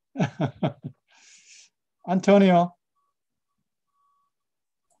 Antonio.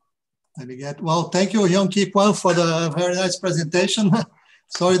 Well, thank you, Hyeong-ki, Kwon, for the very nice presentation.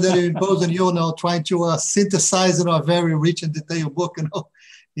 Sorry that I imposed on you, trying to synthesize a very rich and detailed book,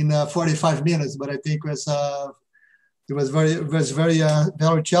 in 45 minutes. But I think it was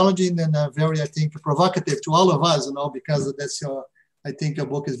very challenging and very, I think, provocative to all of us, because that's I think your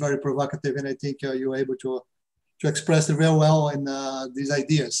book is very provocative, and I think you were able to express it very well in these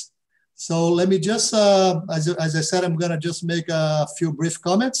ideas. So let me just, as I said, I'm going to just make a few brief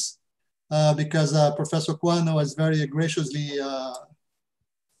comments because Professor Kwon has very graciously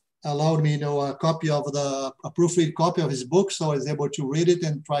allowed me, a copy of a proofread copy of his book, so I was able to read it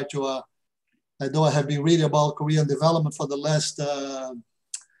and try to. I know I have been reading about Korean development for the last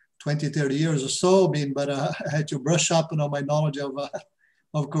 20, 30 years or so, but I had to brush up, my knowledge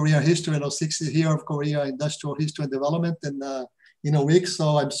of Korean history, 60 years of Korea industrial history and development in a week.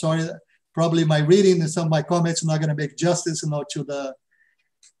 So I'm sorry, probably my reading and some of my comments are not going to make justice, to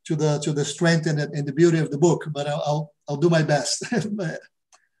the strength and the beauty of the book, but I'll do my best.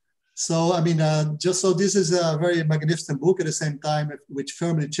 So, just so this is a very magnificent book at the same time, which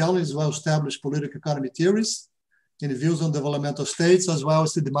firmly challenges well-established political economy theories and views on developmental states, as well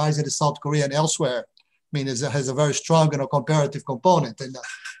as the demise of South Korea and elsewhere. It has a very strong, comparative component. And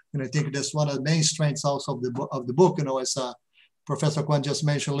I think that's one of the main strengths also of the book, as Professor Kwon just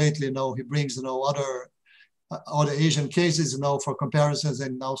mentioned lately, he brings, other Asian cases, for comparisons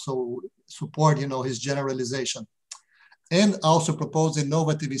and also support, his generalization. And also propose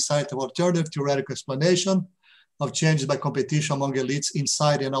innovative, insightful, alternative theoretical explanation of changes by competition among elites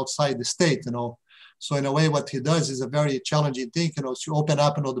inside and outside the state, So in a way, what he does is a very challenging thing, to open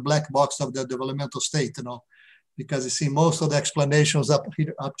up, the black box of the developmental state, because you see most of the explanations up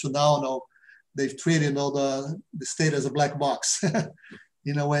to now, they've treated, the state as a black box.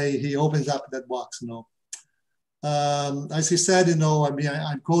 In a way, he opens up that box, As he said,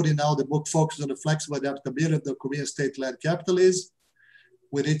 I'm quoting now, the book focuses on the flexible adaptability of the Korean state-led capitalism,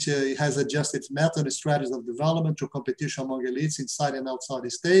 with which it has adjusted its method and strategies of development to competition among elites inside and outside the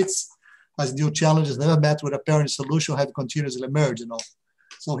states, as new challenges never met with apparent solution have continuously emerged,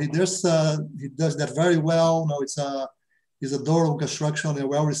 So he does that very well. It's a thorough construction and a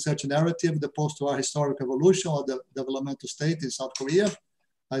well-researched narrative that posts to our historic evolution of the developmental state in South Korea,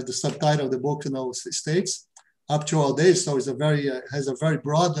 as the subtitle of the book, states. Up to our days, so it's has a very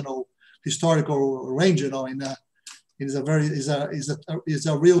broad, historical range, and is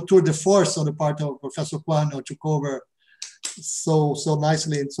a real tour de force on the part of Professor Kwon to cover so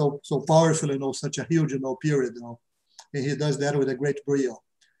nicely and so powerfully, such a huge, period, and he does that with a great brio.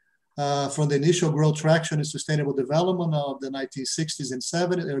 From the initial growth traction and sustainable development of the 1960s and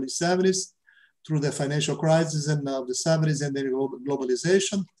 70s, early 70s, through the financial crisis and of the 70s and then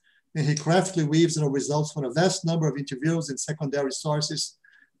globalization. And he craftily weaves results from a vast number of interviews and secondary sources,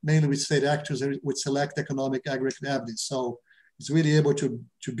 mainly with state actors and with select economic aggregate evidence. So he's really able to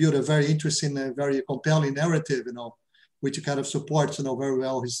build a very interesting and very compelling narrative, which kind of supports, very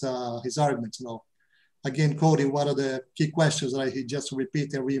well his arguments, Again, quoting one of the key questions, he just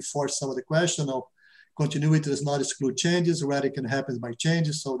repeat and reinforce some of the questions. continuity does not exclude changes, rather it can happen by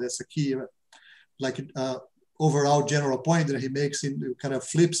changes. So that's a key, overall general point that he makes in kind of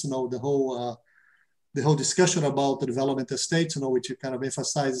flips, the whole discussion about the developmental states, which kind of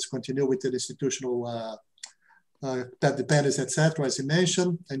emphasizes continuity, the institutional dependence, etc., as he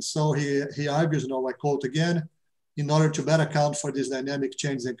mentioned. And so he argues, I quote again, in order to better account for this dynamic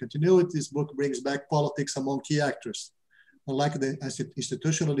change and continuity, this book brings back politics among key actors. Unlike the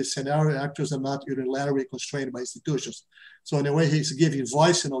institutionalist scenario, actors are not unilaterally constrained by institutions. So in a way, he's giving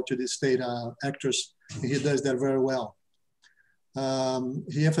voice, to the state actors, and he does that very well.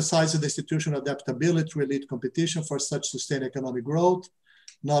 He emphasizes the institutional adaptability to elite competition for such sustained economic growth,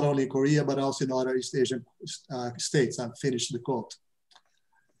 not only in Korea, but also in other East Asian states. I've finished the quote.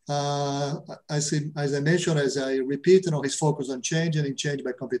 As I mentioned, as I repeat, his focus on change and in change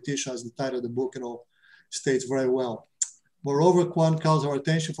by competition, as the title of the book, states very well. Moreover, Kwon calls our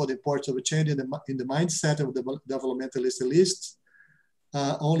attention for the importance of a change in the mindset of the developmentalist elites.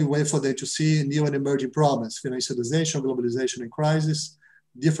 Only way for them to see new and emerging problems, financialization, globalization, and crisis,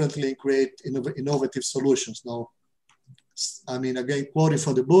 differently and create innovative solutions. Now, again, quoting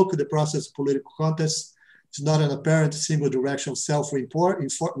from the book, the process of political contest is not an apparent single direction of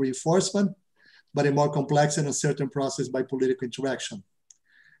self-reinforcement, but a more complex and uncertain process by political interaction.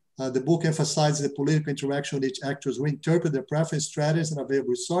 The book emphasizes the political interaction in which actors reinterpret their preference, strategies, and available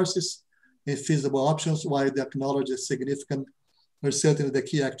resources and feasible options, while they acknowledge the significant uncertainty the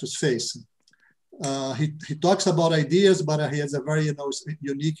key actors face. He talks about ideas, but he has a very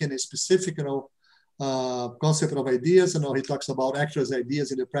unique and specific concept of ideas. He talks about actors'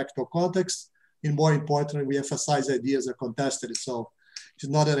 ideas in the practical context. And more importantly, we emphasize ideas are contested. So it's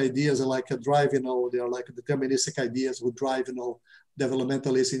not that ideas are like a drive, they are like deterministic ideas who drive,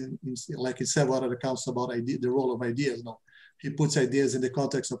 developmentalists in several other accounts about the role of ideas. He puts ideas in the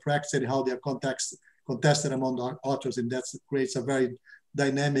context of practice and how they are contested among the authors, and that creates a very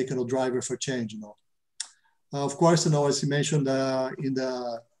dynamic driver for change. Of course, as he mentioned,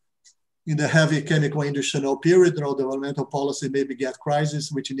 in the heavy chemical industry period, developmental policy may beget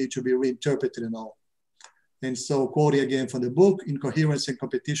crises which need to be reinterpreted and all. And so, quoting again from the book, incoherence and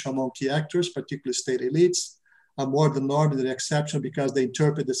competition among key actors, particularly state elites, are more the norm than the exception because they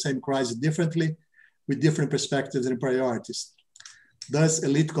interpret the same crisis differently with different perspectives and priorities. Thus,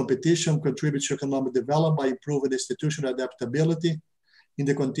 elite competition contributes to economic development by improving institutional adaptability in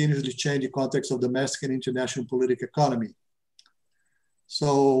the continuously changing context of domestic and international political economy.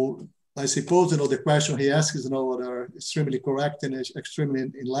 So I suppose, the question he asks, are extremely correct and extremely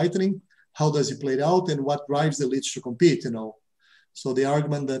enlightening. How does it play out and what drives the elites to compete, So the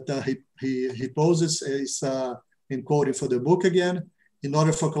argument that he poses is, in quoting for the book again, in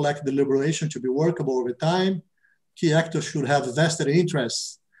order for collective deliberation to be workable over time, key actors should have vested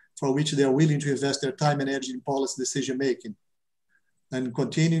interests for which they are willing to invest their time and energy in policy decision-making. And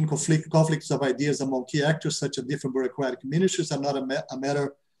continuing conflicts of ideas among key actors, such as different bureaucratic ministries, are not a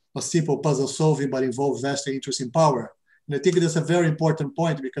matter of simple puzzle solving, but involve vested interest in power. And I think that's a very important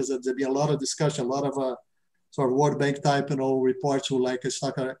point because there's been a lot of discussion, a lot of sort of World Bank type, reports who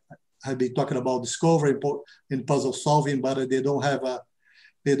have been talking about discovery and puzzle solving, but they don't have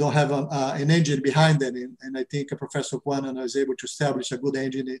an engine behind them. And I think Professor Kwon is able to establish a good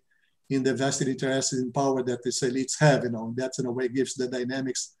engine in the vested interests in power that these elites have. That's in a way gives the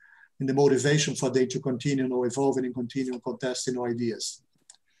dynamics and the motivation for them to continue evolving and continue contesting ideas.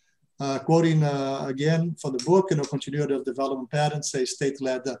 Quoting again from the book, continuity of development patterns, say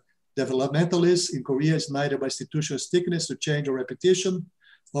state-led developmentalists in Korea is neither by institutional stickiness to change or repetition,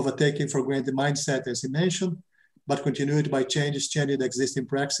 overtaking for granted mindset, as he mentioned, but continuity by changes, changing the existing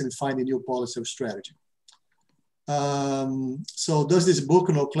practice and finding new policy or strategy. So does this book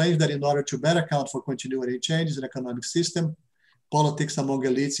claim that in order to better account for continuity and changes in the economic system, politics among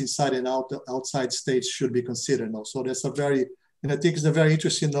elites inside and outside states should be considered? So that's and I think it's a very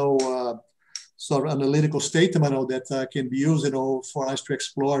interesting sort of analytical statement that can be used for us to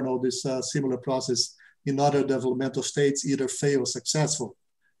explore this similar process in other developmental states, either fail or successful.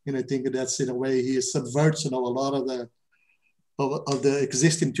 And I think that's in a way he subverts a lot of the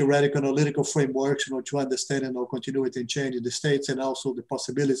existing theoretical analytical frameworks to understand continuity and change in the states and also the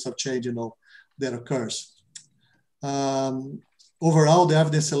possibilities of change that occurs. Overall, the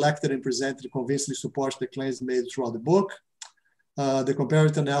evidence selected and presented convincingly supports the claims made throughout the book. The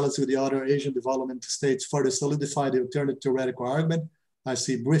comparative analysis with the other Asian development states further solidified the alternative theoretical argument. I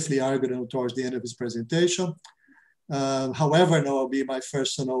see briefly argued towards the end of his presentation. However, will be my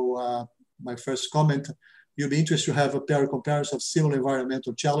first comment. You'll be interested to have a pair of comparison of similar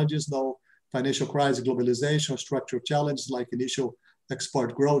environmental challenges, financial crisis, globalization, structural challenges like initial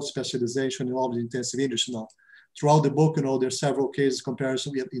export growth, specialization, and all the intensive industry now. Throughout the book, there's several cases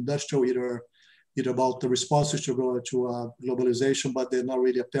comparison with industrial, either about the responses to go to globalization, but they're not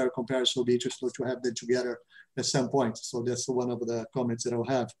really a pair comparison. It'll be interesting to have them together at some point. So that's one of the comments that I'll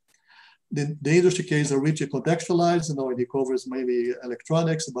have. The industry cases are richly contextualized, it covers mainly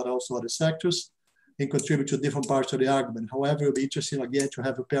electronics, but also other sectors, and contribute to different parts of the argument. However, it'll be interesting again to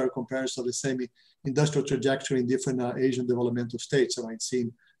have a pair comparison of the same industrial trajectory in different Asian developmental states, and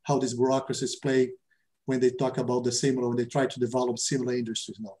seeing how these bureaucracies play when they talk about the similar, when they try to develop similar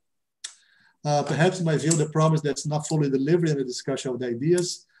industries now. Perhaps in my view, the promise that's not fully delivered in the discussion of the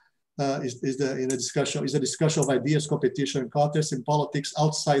ideas is a discussion of ideas, competition, and contest in politics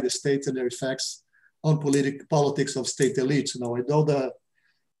outside the state and their effects on politics of state elites. I know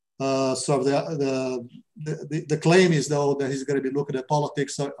the claim is though that he's going to be looking at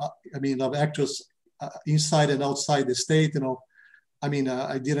politics. Of actors inside and outside the state. I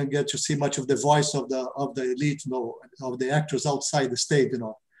didn't get to see much of the voice of the elite, of the actors outside the state.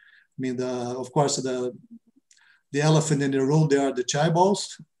 Of course, the elephant in the room, they are the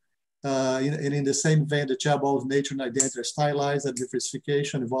chaebols. And in the same vein, the chaebols' nature and identity are stylized, and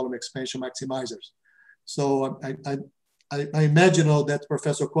diversification and volume expansion maximizers. So I imagine that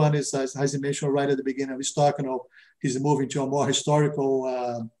Professor Kwon is, as he mentioned right at the beginning of his talk, he's moving to a more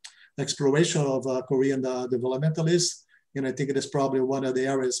historical exploration of Korean developmentalists. And I think it is probably one of the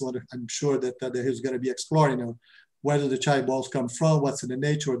areas where I'm sure that he's going to be exploring, where do the chaebols come from, what's in the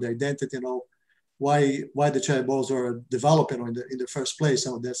nature of the identity, why the chaebols are developing in the first place.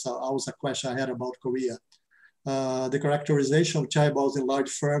 So that's always a question I had about Korea. The characterization of chaebols in large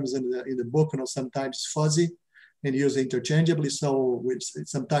firms in the book, sometimes fuzzy and used interchangeably. So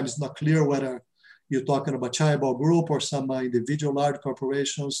sometimes it's not clear whether you're talking about chaebol group or some individual large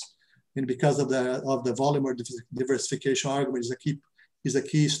corporations. And because of the volume or diversification argument is a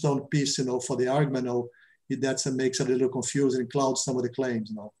keystone piece, for the argument, that makes it a little confusing and clouds some of the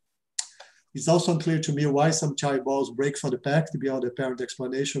claims. It's also unclear to me why some chaebols break from the pact beyond the apparent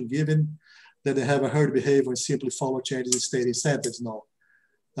explanation, given that they have a herd behavior and simply follow changes in state incentives.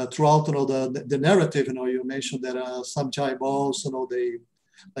 Throughout the narrative, you mentioned that some chaebols, they,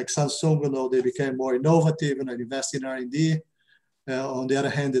 like Samsung, they became more innovative and invest in R&D. On the other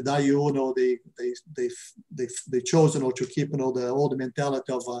hand, the Daewoo, they chose to keep the old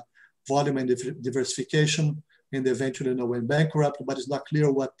mentality of volume and diversification, and they eventually went bankrupt. But it's not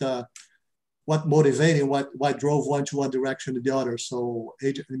clear what motivated, what drove one to one direction or the other. So,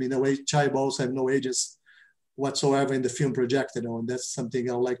 the way chaebols have no agents whatsoever in the film projected, and that's something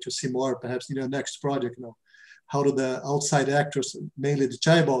I'd like to see more, perhaps in the next project. How do the outside actors, mainly the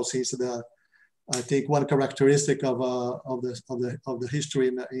chaebols, since I think one characteristic of the history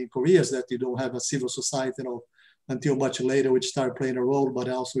in Korea is that you don't have a civil society, until much later, which start playing a role. But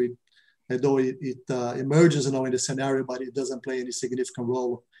also, although it emerges, in the scenario, but it doesn't play any significant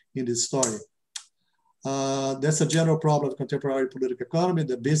role in this story. That's a general problem of contemporary political economy.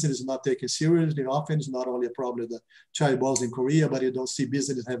 The business is not taken seriously. Often, it's not only a problem of the chaebols in Korea, but you don't see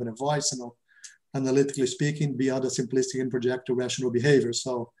business having a voice, analytically speaking, beyond the simplistic and projected rational behavior.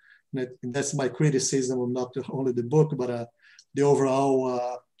 So. And that's my criticism of not only the book, but the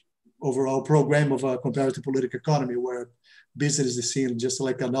overall program of comparative political economy, where business is seen just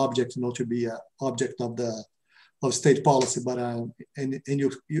like an object, to be an object of state policy. But and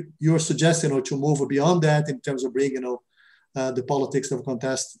you're suggesting to move beyond that in terms of bringing the politics of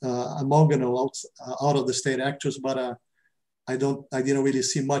contest among out of the state actors. But I didn't really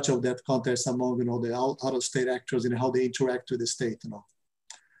see much of that contest among the out of state actors and how they interact with the state.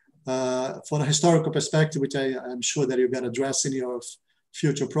 From a historical perspective, which I'm sure that you're going to address in your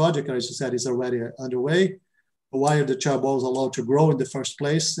future project, as you said, is already underway. Why are the chaebols allowed to grow in the first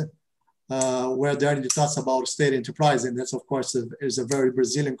place? Where there are thoughts about state enterprise, and that's of course is a very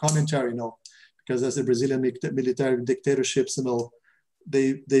Brazilian commentary, because as the Brazilian military dictatorships,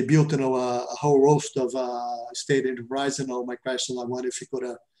 they built a whole roast of state enterprise. My question, I wonder if you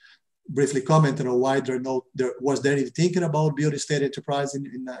could briefly comment on why was there any thinking about building state enterprise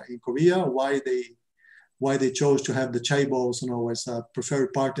in Korea? Why they chose to have the chaebols as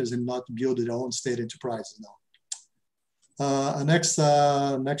preferred partners and not build their own state enterprises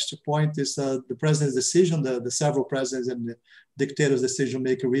next point is the president's decision, the several presidents and the dictators'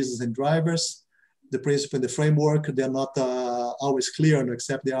 decision-making reasons and drivers. The principle and the framework, they're not always clear,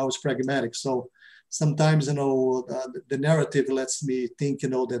 except they're always pragmatic. So sometimes, the narrative lets me think,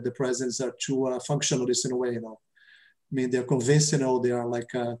 that the presidents are too functionalist in a way, they're convinced, they are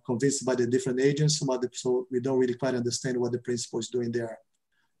like convinced by the different agents, so we don't really quite understand what the principal is doing there,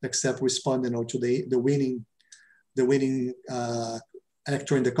 except responding, to the winning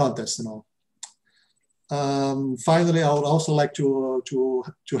actor in the contest, Finally, I would also like to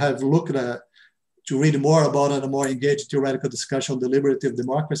have looked at, to read more about a more engaged theoretical discussion on the deliberative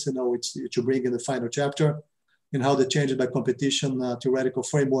democracy, which you bring in the final chapter, and how the changes by competition theoretical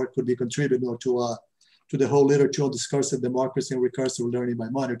framework could be contributed to the whole literature on discursive democracy and recursive learning by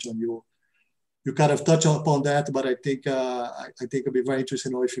monitoring. You kind of touch upon that, but I think it'd be very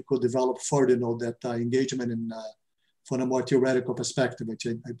interesting if you could develop further that engagement in from a more theoretical perspective, which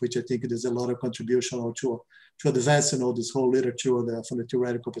I think there's a lot of contribution to advance this whole literature from the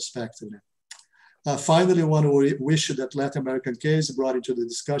theoretical perspective. Finally, I want to wish that Latin American case brought into the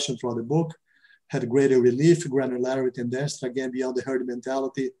discussion throughout the book had greater relief, granularity, and density, again, beyond the herd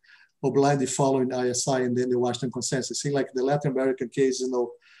mentality or blindly following ISI and then the Washington consensus. It seems like the Latin American case,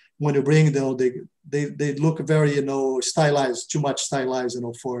 when you bring them, they look very, stylized, too much stylized,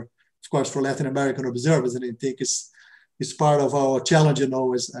 of course, for Latin American observers. And I think it's part of our challenge,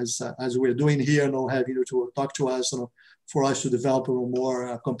 as we're doing here, having you to talk to us, for us to develop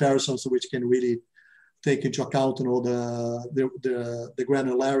more comparisons which can really take into account, the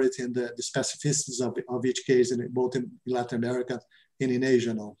granularity and the specificities of each case, both in Latin America and in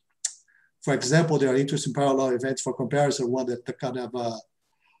Asia. For example, there are interesting parallel events for comparison. One that kind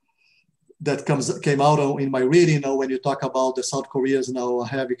of came out in my reading, when you talk about the South Korea's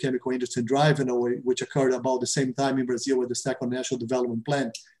heavy chemical industry drive, which occurred about the same time in Brazil with the second national development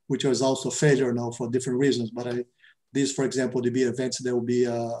plan, which was also a failure for different reasons. But these, for example, would be events that will be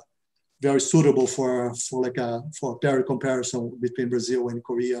very suitable for a pair comparison between Brazil and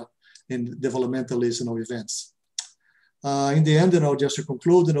Korea in developmentalist events. In the end, just to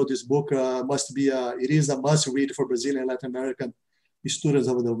conclude, this book it is a must read for Brazilian and Latin American students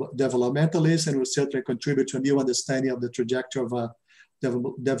of the developmentalists, and will certainly contribute to a new understanding of the trajectory of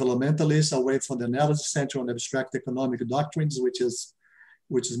developmentalists away from the analysis center on abstract economic doctrines, which is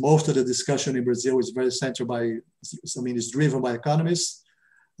most of the discussion in Brazil is very centered it's driven by economists,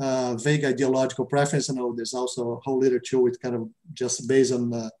 vague ideological preference. There's also a whole literature with kind of just based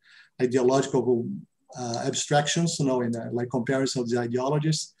on ideological abstractions, in like comparison of the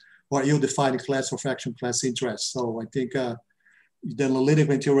ideologies, or ill-defined class or fraction class interests. So I think the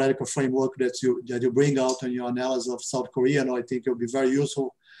analytical and theoretical framework that you bring out in your analysis of South Korea, I think it will be very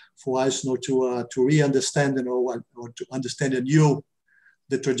useful for us, to re-understand, or to understand anew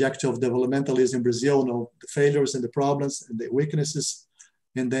the trajectory of developmentalism in Brazil, the failures and the problems and the weaknesses,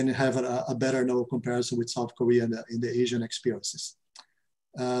 and then have a better comparison with South Korea in the Asian experiences.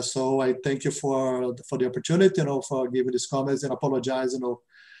 So I thank you for the opportunity, for giving these comments, and apologize,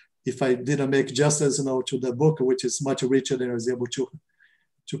 if I didn't make justice, to the book, which is much richer than I was able to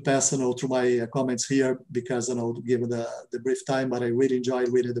pass, through my comments here, because, given the brief time, but I really enjoyed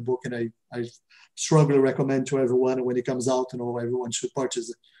reading the book, and I strongly recommend to everyone when it comes out, everyone should purchase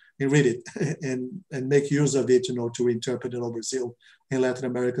it and read it and make use of it, to interpret Brazil and Latin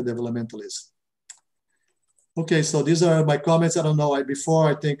American developmentalism. Okay, so these are my comments. I don't know, before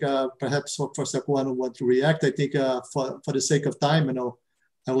I think perhaps for someone who want to react, I think for the sake of time,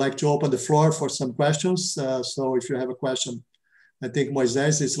 I'd like to open the floor for some questions. So if you have a question, I think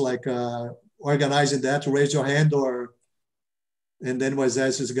Moises is organizing that, raise your hand, and then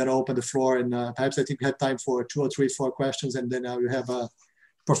Moises is gonna open the floor, and perhaps I think we have time for 2 or 3, 4 questions, and then you have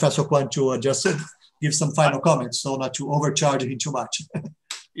Professor Kwon to just give some final comments, so not to overcharge him too much.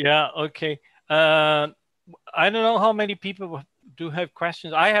 Yeah, okay. I don't know how many people do have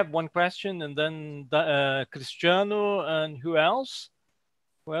questions. I have one question, and then Cristiano, and who else?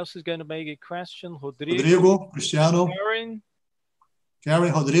 Who else is going to make a question? Rodrigo, Cristiano.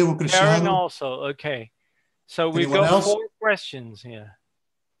 Karen, Rodrigo, Cristiano. Karen also, okay. So we've got 4 questions here.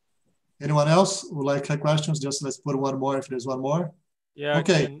 Anyone else would like questions? Just let's put one more if there's one more. Yeah,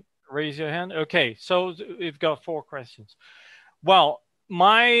 okay. Raise your hand. Okay, so we've got 4 questions. Well,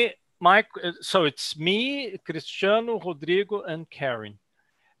 so it's me, Cristiano, Rodrigo, and Karen.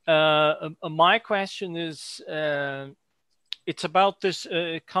 My question is, it's about this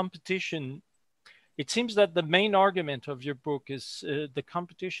competition. It seems that the main argument of your book is the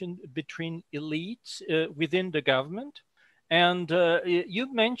competition between elites within the government. And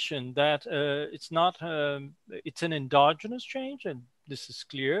you mentioned that it's not, it's an endogenous change, and this is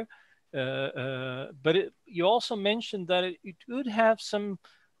clear. But you also mentioned that it would have some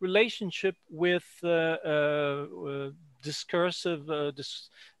relationship with discursive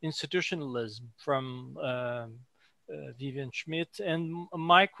institutionalism from Vivian Schmidt. And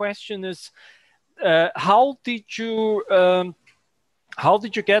my question is, how did you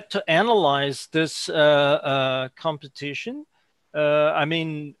get to analyze this competition? I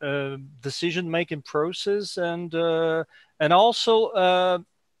mean, decision-making process, and And also,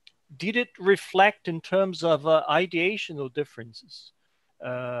 did it reflect in terms of ideational differences?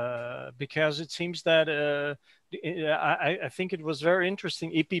 Because it seems that I think it was very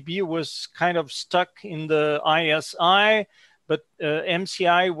interesting. EPB was kind of stuck in the ISI, but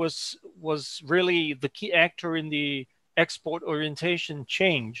MCI was really the key actor in the export orientation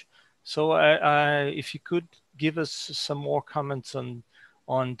change. So if you could give us some more comments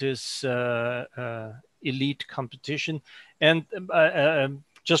on this elite competition. And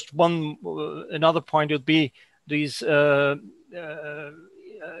just another point would be these, it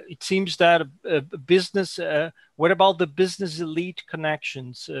seems that business, what about the business elite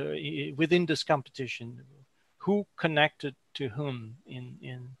connections within this competition? Who connected to whom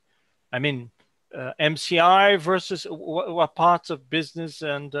I mean, MCI versus what parts of business,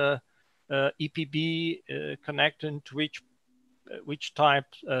 and EPB connecting to which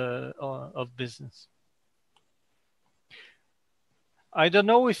type of business? I don't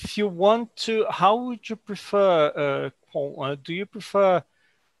know if you want to, how would you prefer, Kwon? Do you prefer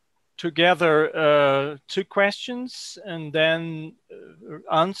together two questions and then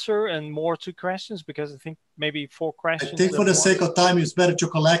answer and more two questions? Because I think maybe 4 questions. I think for the sake of time, it's better to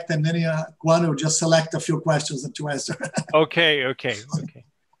collect, and then Kwon will just select a few questions to answer. Okay.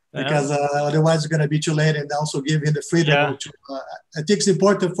 Because otherwise it's going to be too late, and also give him the freedom to, I think it's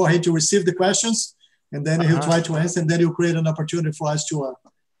important for him to receive the questions, and then he'll try to answer, and then he'll create an opportunity for us to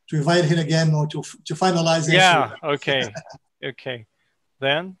invite him again, or to finalize. Yeah, okay.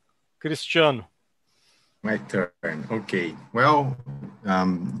 Then, Cristiano. My turn. Okay. Well,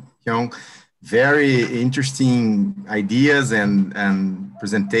 Hyung, very interesting ideas and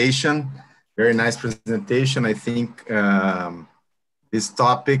presentation. Very nice presentation. I think this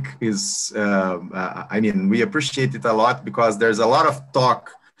topic is, I mean, we appreciate it a lot because there's a lot of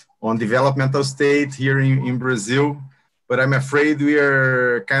talk on developmental state here in Brazil, but I'm afraid we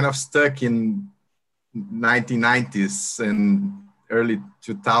are kind of stuck in 1990s and early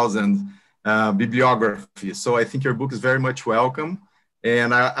 2000s bibliography. So I think your book is very much welcome.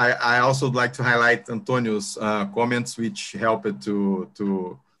 And I also would like to highlight Antonio's comments, which helped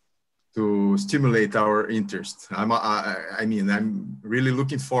to stimulate our interest. I mean, I'm really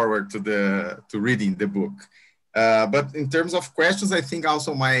looking forward to reading the book. But in terms of questions, I think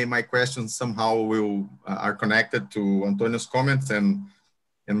also my questions somehow are connected to Antonio's comments and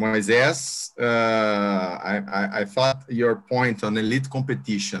Moises. I thought your point on elite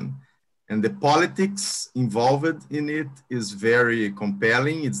competition and the politics involved in it is very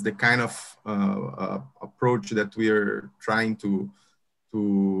compelling. It's the kind of approach that we are trying to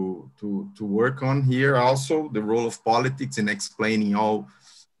work on here. Also, the role of politics in explaining all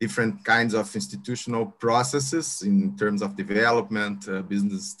different kinds of institutional processes in terms of development,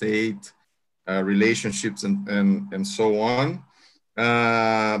 business state, relationships, and so on.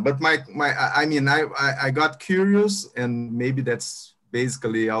 But I got curious, and maybe that's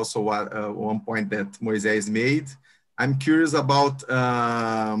basically also what one point that Moises made. I'm curious about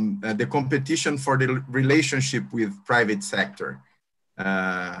the competition for the relationship with private sector.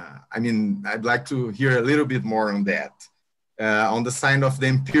 I mean, I'd like to hear a little bit more on that. On the side of the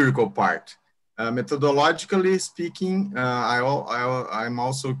empirical part, methodologically speaking, I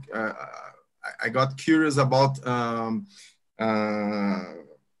got curious about.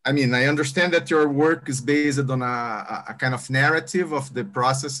 I mean, I understand that your work is based on a kind of narrative of the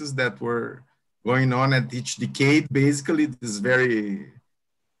processes that were going on at each decade. Basically, this very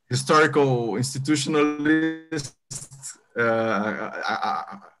historical institutionalist.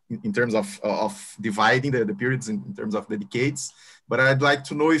 In terms of dividing the periods in terms of the decades, but I'd like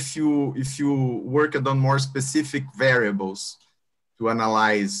to know if you worked on more specific variables to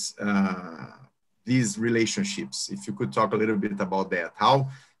analyze these relationships. If you could talk a little bit about that.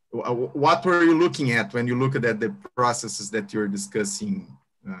 What were you looking at when you looked at the processes that you're discussing,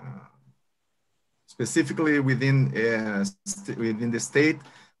 specifically within the state,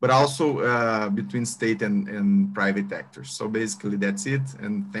 but also between state and private actors. So basically that's it,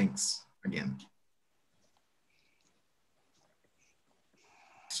 and thanks again.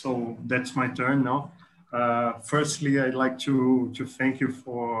 So that's my turn now. Firstly, I'd like to thank you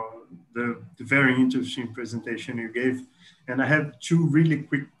for the very interesting presentation you gave. And I have 2 really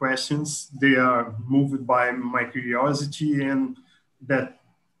quick questions. They are moved by my curiosity and that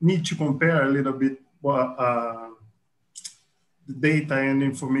need to compare a little bit the data and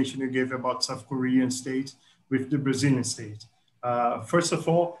information you gave about South Korean state with the Brazilian state. First of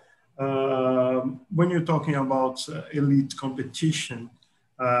all, when you're talking about elite competition,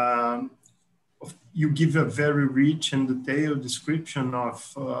 you give a very rich and detailed description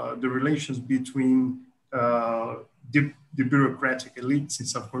of the relations between the bureaucratic elites in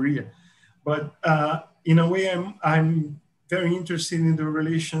South Korea. But in a way, I'm very interested in the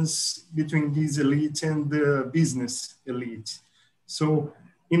relations between these elites and the business elite. So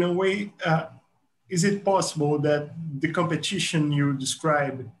in a way, is it possible that the competition you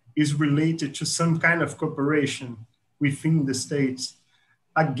describe is related to some kind of cooperation within the states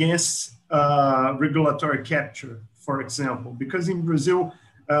against regulatory capture, for example? Because in Brazil,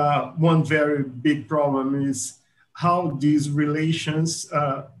 one very big problem is how these relations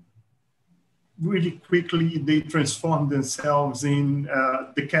really quickly they transform themselves in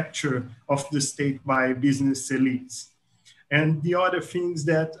the capture of the state by business elites. And the other things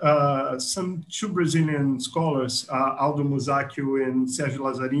that two Brazilian scholars, Aldo Musacchio and Sergio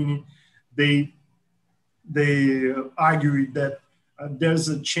Lazzarini, they argue that there's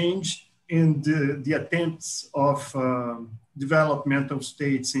a change in the attempts of developmental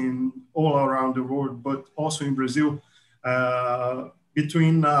states in all around the world, but also in Brazil,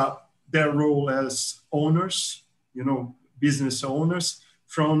 between their role as owners, business owners,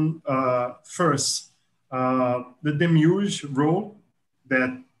 from first, the demiurge role that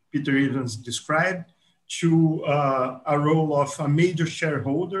Peter Evans described, to a role of a major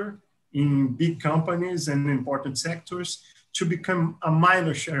shareholder in big companies and important sectors, to become a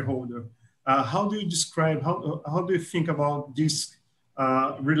minor shareholder. How do you describe, how do you think about this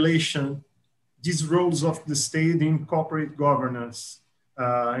relation, these roles of the state in corporate governance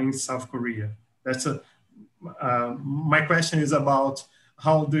in South Korea? That's my question is about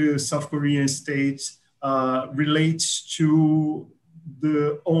how the South Korean state relates to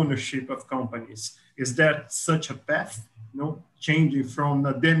the ownership of companies. Is that such a path, changing from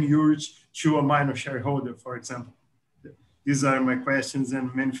a demiurge to a minor shareholder, for example? These are my questions,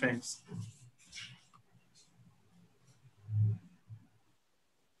 and many thanks.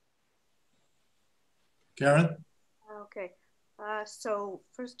 Karen? Okay. So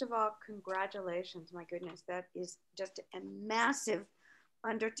first of all, congratulations. My goodness, that is just a massive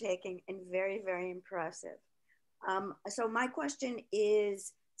undertaking and very, very impressive. So my question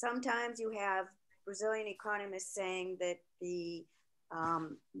is, sometimes you have Brazilian economists saying that the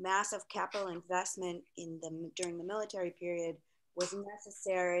massive capital investment during the military period was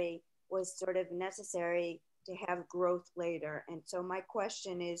sort of necessary to have growth later. And so my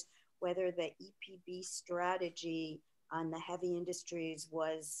question is whether the EPB strategy on the heavy industries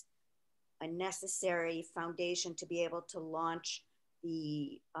was a necessary foundation to be able to launch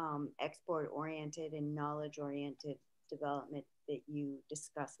the export-oriented and knowledge-oriented development that you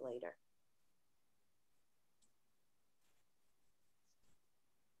discuss later.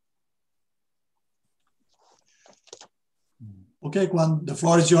 Okay, Kwon, the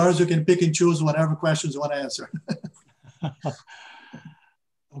floor is yours. You can pick and choose whatever questions you want to answer.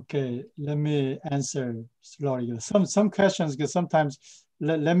 Okay, let me answer slowly. Some questions, because sometimes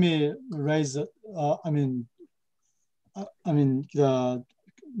let me raise.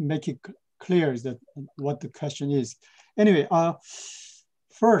 Make it clear that what the question is. Anyway,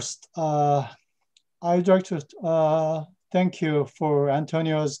 first, I'd like to thank you for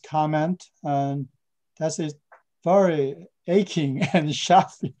Antonio's comment, and that's a very aching and sharp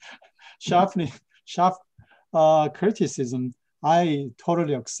criticism. I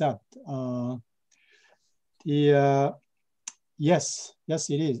totally accept. Yes, it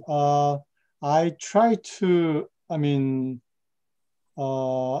is. I try to,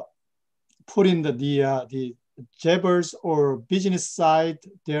 put in the jabbers or business side,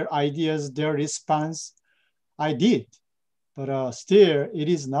 their ideas, their response. I did, but still it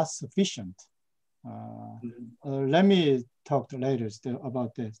is not sufficient. Let me talk later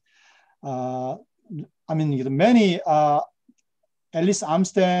about this. Many, Alice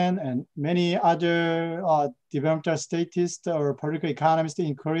Amstein and many other developmental statists or political economists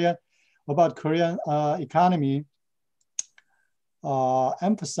in Korea about Korean economy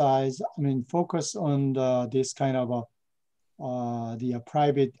emphasize, focus on this kind of the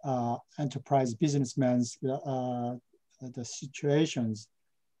private enterprise businessmen's the situations.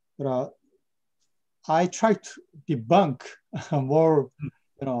 But I try to debunk more,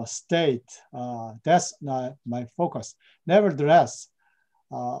 state. That's not my focus. Nevertheless,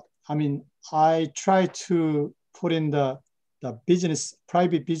 I try to put in the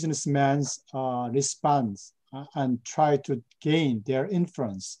private businessman's response and try to gain their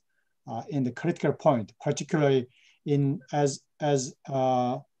influence in the critical point, particularly as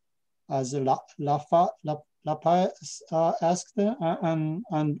Lapa asked,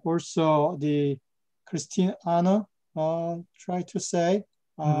 and also the Christiana tried to say,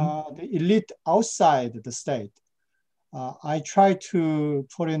 the elite outside the state. I try to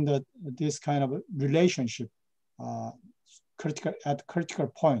put in this kind of relationship critical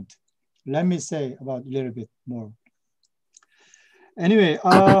point. Let me say about a little bit more. Anyway,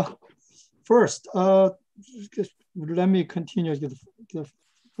 first, let me continue the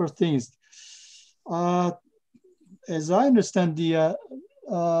first things. As I understand, the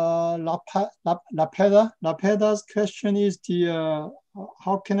Lapeda's question is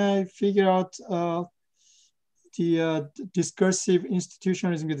how can I figure out the discursive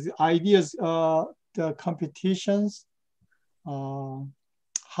institutionalism, the ideas, the competitions,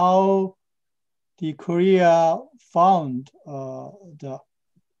 how the Korea found the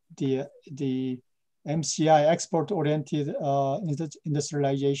MCI export-oriented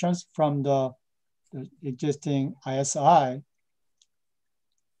industrializations from the existing ISI.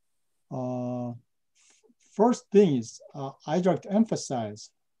 First thing is, I'd like to emphasize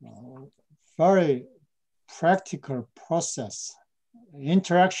very practical process,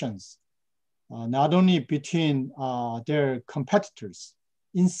 interactions, not only between their competitors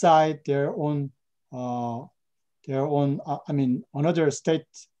inside their own, another state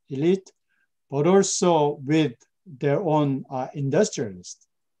elite, but also with their own industrialists,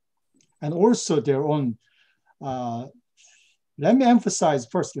 and also their own, let me emphasize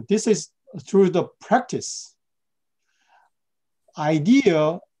first, this is through the practice.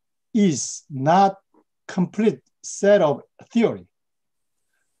 Idea is not complete set of theory.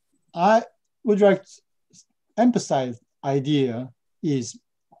 I would like to emphasize idea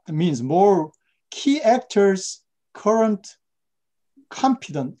means more key actors, current,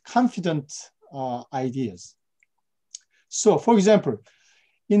 confident ideas. So for example,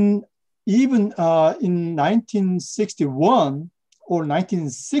 in 1961 or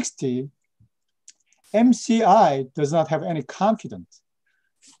 1960, MCI does not have any confidence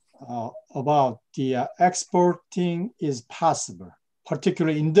about the exporting is possible,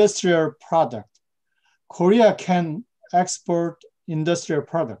 particularly industrial product. Korea can export industrial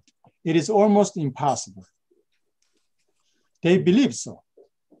product. It is almost impossible. They believe so.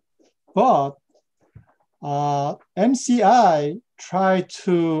 But MCI tried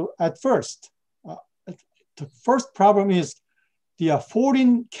to, at first, the first problem is the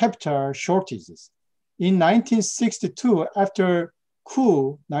foreign capital shortages. In 1962, after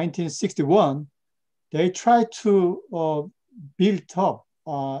coup, 1961, they tried to build up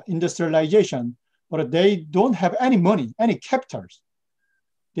industrialization, but they don't have any money, any capitals.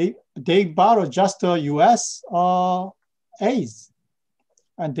 They borrow just the U.S. aids,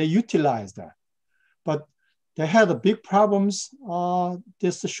 and they utilize that. But they had big problems,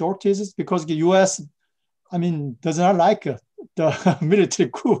 this shortages, because the U.S. does not like the military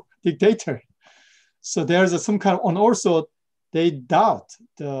coup dictator. So there's some kind of, and also they doubt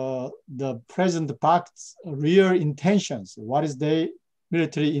the President Park's real intentions. What is their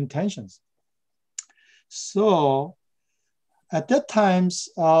military intentions? So at that times,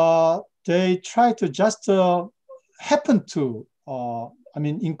 they try to just happen to,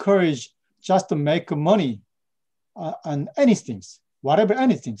 encourage just to make money on anything, whatever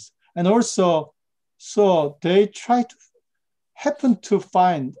anything. And also, so they try to happen to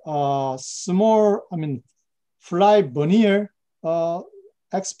find small, fly veneer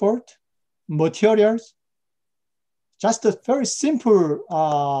export materials, just a very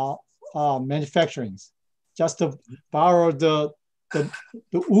simple manufacturing, just to borrow the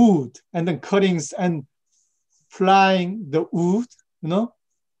wood and then cuttings and flying the wood, and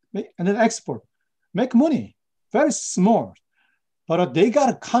then export, make money, very small, but they got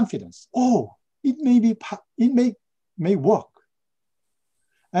a confidence. Oh, it may work.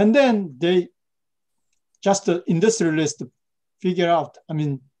 And then they just the industrialists figure out,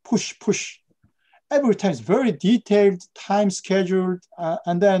 push. Every time it's very detailed, time scheduled,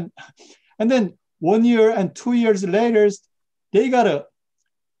 and then 1 year and 2 years later, they got a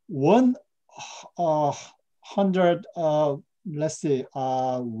 100, let's say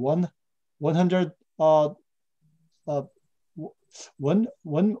 100 1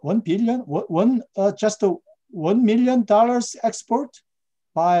 billion, just a $1 million export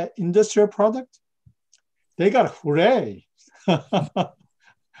by industrial product. They got hooray.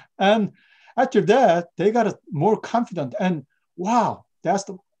 And after that, they got more confident and wow, that's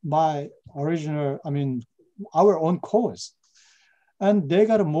my original, our own cause. And they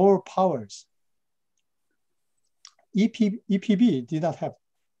got more powers. EPB did not have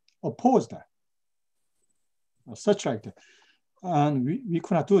opposed that, such like that. And we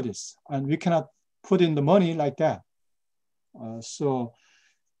could not do this. And we cannot put in the money like that.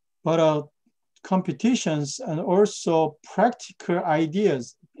 But competitions and also practical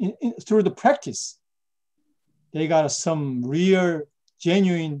ideas through the practice. they got some real,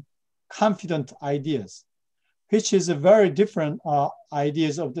 genuine, confident ideas, which is a very different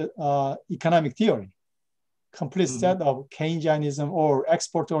ideas of the economic theory, complete set of Keynesianism or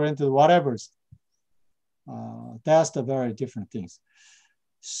export-oriented whatever. That's the very different things.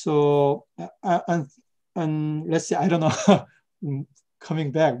 So, and let's say, I don't know,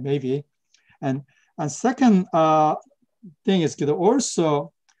 coming back maybe. And second thing is that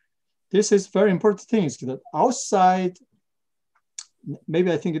also, this is very important thing is that outside,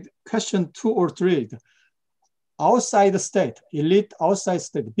 maybe I think question 2 or 3, outside the state, elite, outside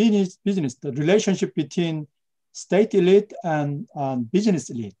state, business, the relationship between state elite and business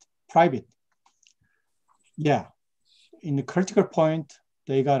elite, private. Yeah, in the critical point,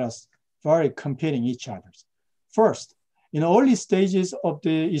 they got us very competing each other. First, in early stages of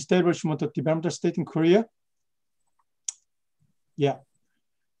the establishment of developmental state in Korea, yeah,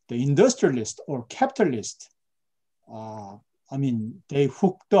 the industrialist or capitalist, I mean, they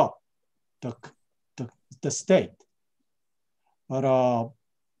hooked up the state. But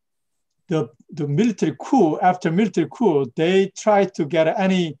the military coup, after military coup, they tried to get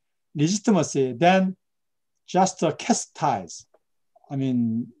any legitimacy, then just cast ties. I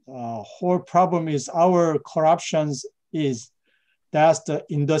mean, whole problem is our corruptions is that's the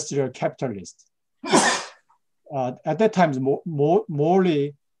industrial capitalist. At that time,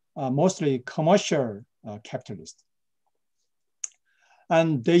 mostly commercial capitalist.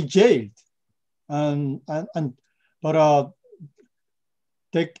 And they jailed, but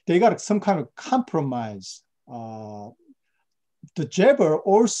they got some kind of compromise. The jabber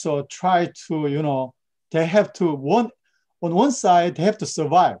also tried to, you know, they have to, on one side, they have to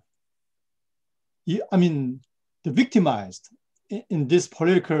survive. I mean, the victimized in these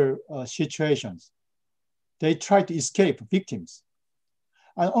political situations, they try to escape victims.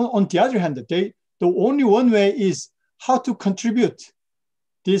 And on the other hand, the only one way is how to contribute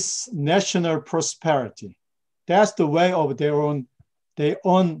this national prosperity. That's the way of their own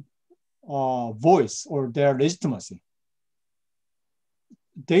voice or their legitimacy.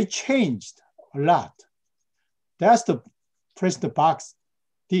 They changed a lot. That's the President Box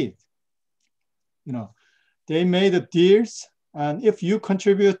did. You know, they made the deals, and if you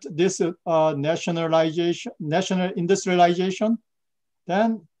contribute this national industrialization,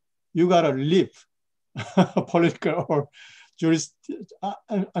 then you gotta live political or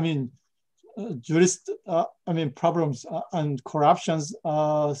problems and corruptions,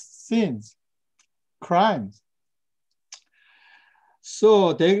 sins, crimes.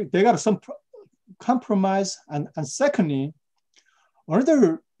 So they got some compromise, and secondly,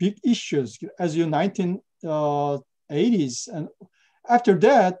 another big issues as you 1980s, and after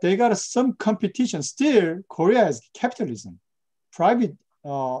that they got some competition. Still, Korea is capitalism, private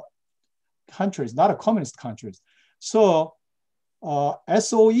countries, not a communist countries. So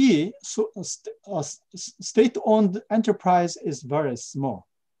SOE, state-owned enterprise is very small.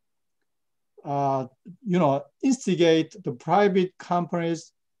 You know, instigate the private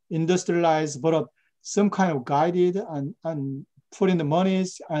companies, industrialize, but some kind of guided and put in the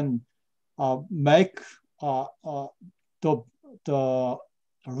monies and make the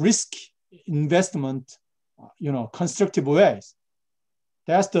risk investment, you know, constructive ways.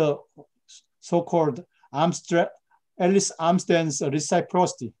 That's the so-called Ellis Armstrong's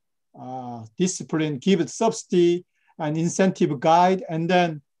reciprocity. Discipline, give it subsidy and incentive guide, and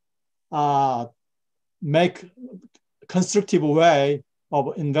then make constructive way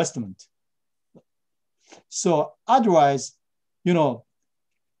of investment. So otherwise, you know,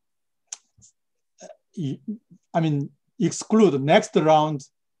 I mean, exclude the next round,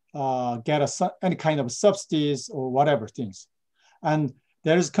 get any kind of subsidies or whatever things. And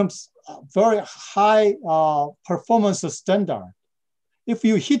there comes a very high performance standard. If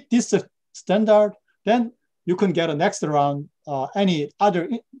you hit this standard, then you can get a next round, any other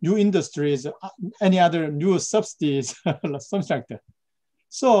new industries, any other new subsidies, something like that.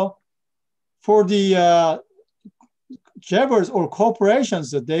 So for the jabbers or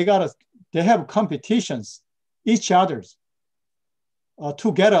corporations, they have competitions, each others,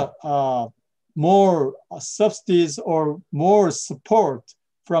 to get more subsidies or more support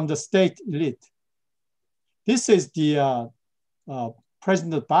from the state elite. This is the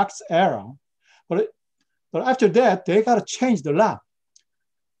President Box era, but after that, they got to change the law.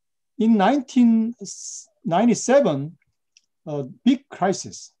 In 1997, big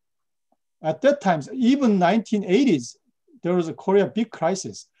crisis. At that time, even 1980s, there was a Korea big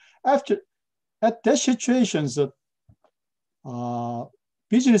crisis. At that situation,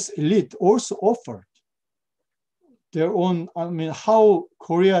 business elite also offered their own, I mean, how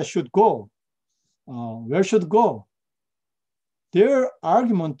Korea should go. where should go? Their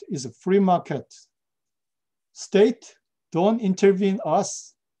argument is a free market. State, don't intervene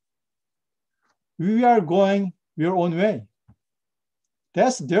us. We are going our own way.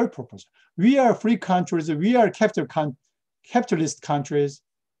 That's their purpose. We are free countries. We are capitalist countries.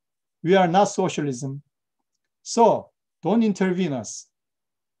 We are not socialism. So don't intervene us.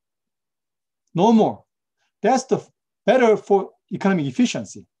 No more. That's the better for economic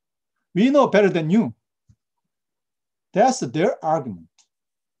efficiency. We know better than you. That's their argument.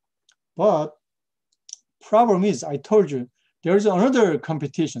 But problem is, I told you, there's another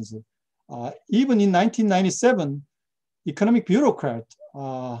competition. Even in 1997, economic bureaucrat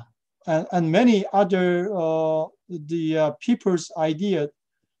and many other people's idea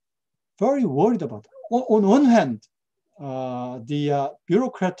very worried about. On one hand, the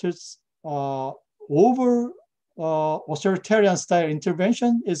bureaucrats over authoritarian style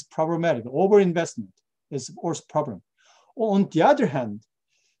intervention is problematic. Overinvestment is also problem. On the other hand,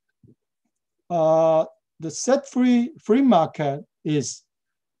 the set free market is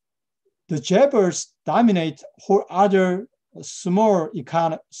the jabbers dominate whole other small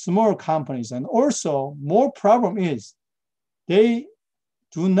companies, and also more problem is they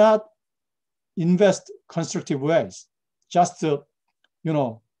do not invest constructive ways. Just how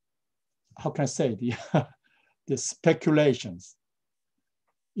can I say the speculations.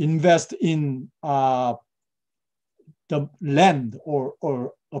 Invest in the land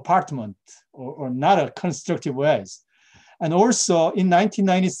or apartment or not a constructive ways. And also in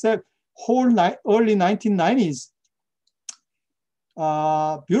 1997, early 1990s,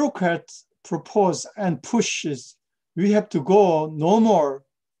 bureaucrats propose and pushes, we have to go no more,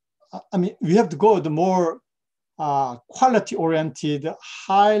 we have to go the more quality-oriented,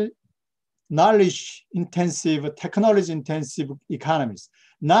 high knowledge-intensive, technology-intensive economies.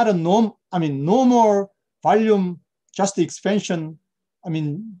 Not a no more volume, just expansion.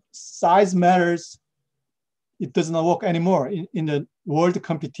 Size matters. It does not work anymore in the world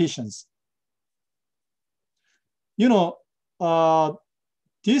competitions.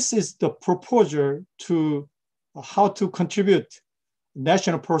 This is the proposal to how to contribute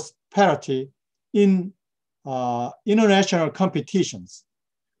national prosperity in international competitions.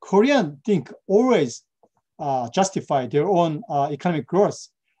 Koreans think always justify their own economic growth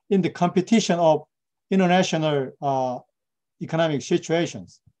in the competition of international economic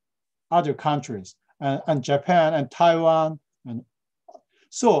situations, other countries, and Japan and Taiwan. And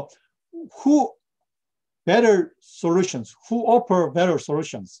so who better solutions, who offer better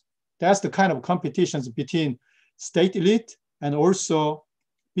solutions? That's the kind of competitions between state elite and also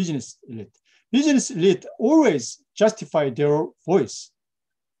business elite. Business elite always justify their voice.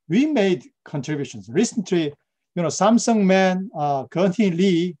 We made contributions. Recently, Samsung man, Kyung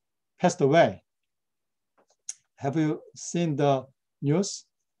Mi passed away. Have you seen the news?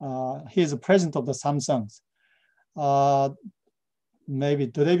 He is the president of the Samsungs. Maybe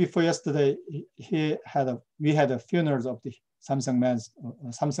the day before yesterday, we had a funeral of the Samsung man's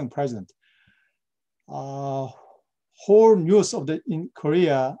Samsung president. Whole news of in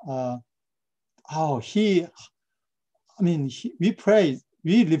Korea. We praise,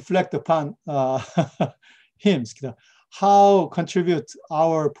 we reflect upon him. How contribute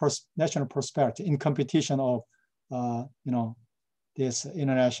our national prosperity in competition of this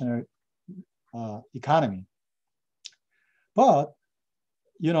international economy. But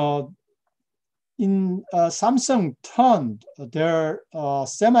in Samsung turned their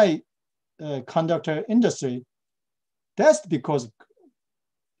semiconductor industry. That's because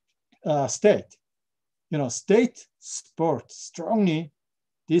state support strongly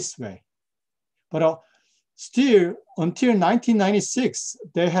this way. But still, until 1996,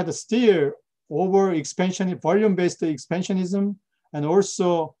 they had still over expansion, volume-based expansionism, and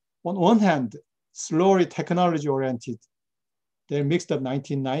also on one hand, slowly technology-oriented. They mixed up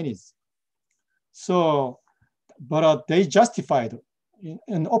 1990s. So, but they justified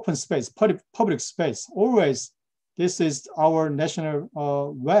in open space, public space, always, this is our national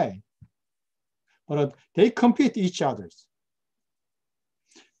way. But they compete each other.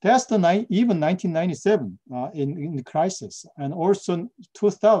 That's even 1997 in the crisis, and also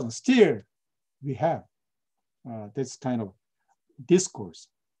 2000, still we have this kind of discourse.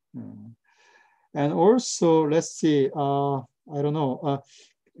 And also, let's see, I don't know,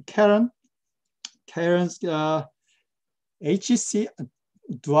 Karen's HEC,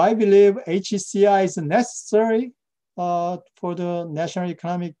 do I believe HECI is necessary for the national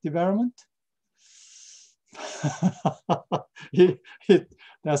economic development?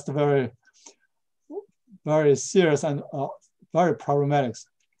 That's the very, very serious and very problematic.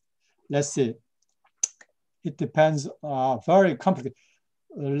 Let's see. it depends, very complicated.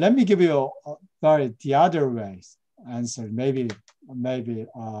 Let me give you the other ways answer, maybe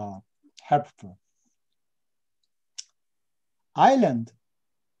helpful. Island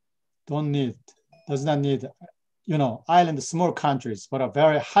does not need, island small countries, but are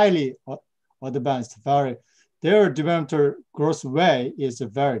very highly advanced, their developmental growth way is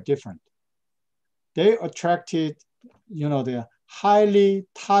very different. They attracted, the highly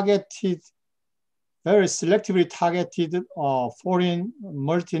targeted, very selectively targeted foreign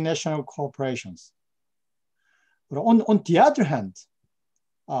multinational corporations. But on the other hand,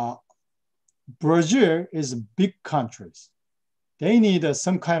 Brazil is big countries. They need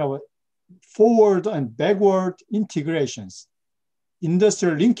some kind of forward and backward integrations,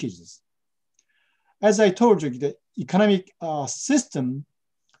 industrial linkages. As I told you, the economic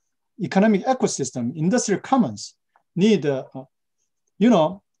economic ecosystem, industrial commons need,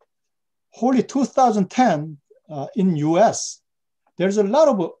 only 2010 in U.S., there's a lot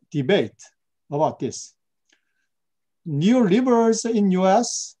of debate about this. Neoliberals in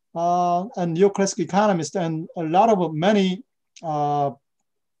U.S. And neoclassical economists and a lot of many,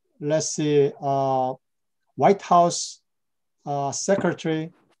 let's say, White House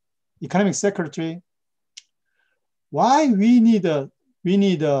secretary, economic secretary, why we need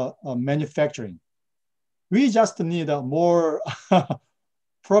manufacturing? We just need a more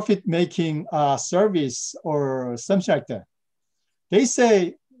profit-making service or something like that. They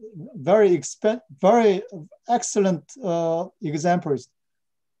say very excellent examples.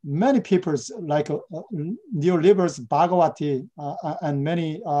 Many people like neoliberals, Bhagawati, and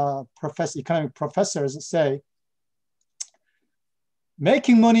many economic professors say,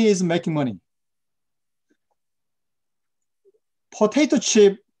 making money is making money. Potato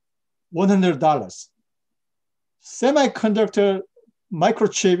chip, $100. Semiconductor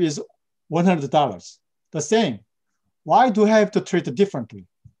microchip is $100. The same. Why do I have to treat it differently?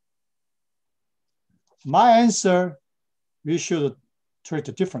 My answer, we should treat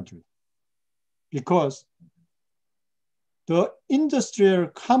it differently, because the industrial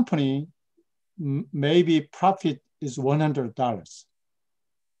company maybe profit is $100,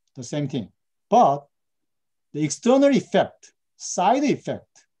 the same thing. But the external effect, side effect,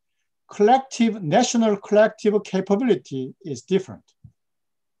 national collective capability is different,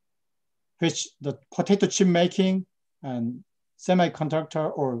 which the potato chip making and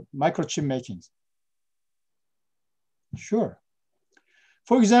semiconductor or microchip making. Sure.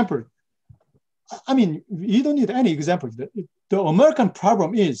 For example, I mean, you don't need any example. The American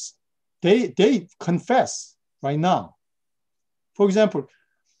problem is they confess right now. For example,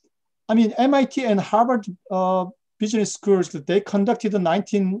 I mean, MIT and Harvard business schools, they conducted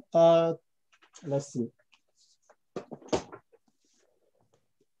let's see.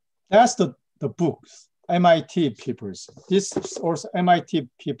 That's the books, MIT papers. This is also MIT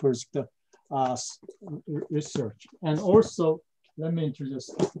papers, the research. And also, let me introduce.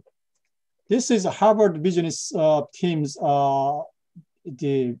 This is Harvard business team's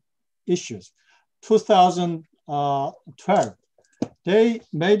the issues. 2012, they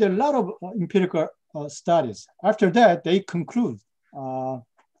made a lot of empirical studies. After that, they conclude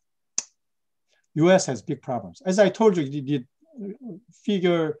U.S. has big problems. As I told you, the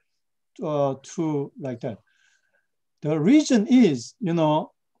figure 2 like that. The reason is, through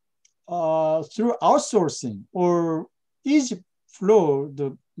outsourcing or easy flow,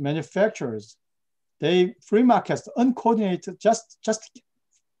 the manufacturers, they free markets, uncoordinated, just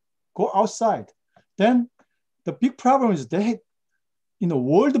go outside. Then the big problem is they,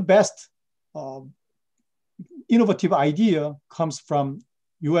 world best innovative idea comes from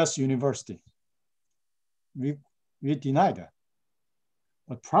U.S. university. We deny that.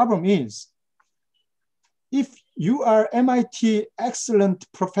 But problem is, if you are MIT excellent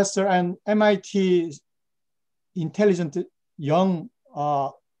professor and MIT intelligent young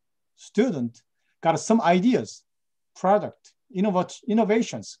student, got some ideas, product,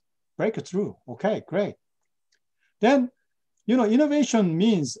 innovations, breakthrough, okay, great. Then, innovation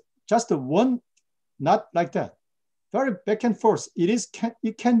means just one, not like that. Very back and forth.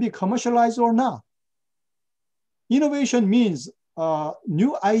 It can be commercialized or not. Innovation means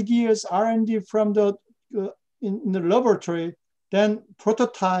new ideas, R&D from in the laboratory, then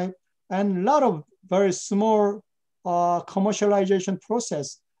prototype, and a lot of very small commercialization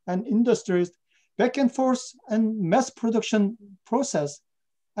process and industries, back and forth and mass production process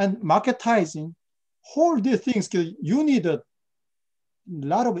and marketizing. All these things, you need a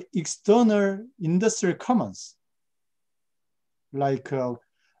lot of external industrial commons, like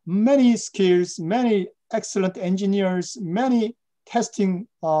many skills, many excellent engineers, many testing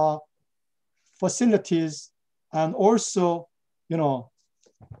facilities, And also, you know,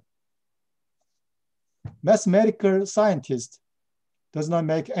 mathematical scientist does not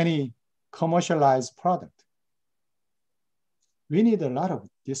make any commercialized product. We need a lot of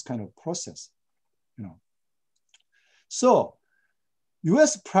this kind of process, you know. So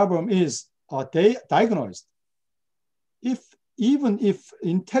US problem is they diagnosed even if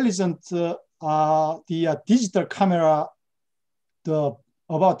intelligent the digital camera,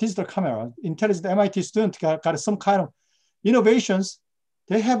 about digital camera, intelligent MIT student got some kind of innovations,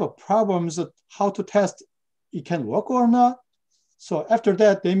 they have problems of how to test it can work or not. So after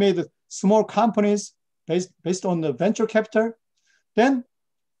that, they made small companies based on the venture capital. Then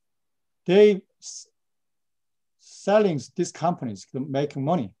they selling these companies to make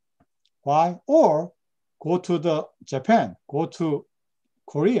money. Why? Or go to the Japan, go to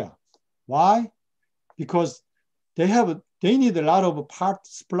Korea. Why? Because they need a lot of part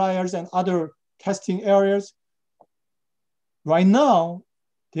suppliers and other testing areas. Right now,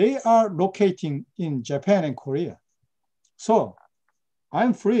 they are locating in Japan and Korea. So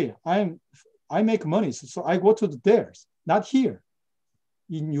I'm free. I make money, so I go to theirs, not here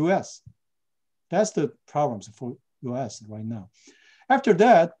in US. That's the problems for US right now. After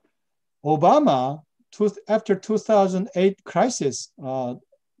that, Obama, after 2008 crisis,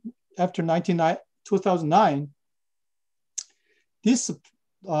 after 2009, these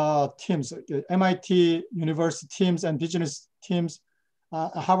teams, MIT University teams and business teams,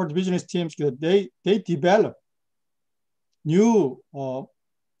 Harvard business teams, they develop new,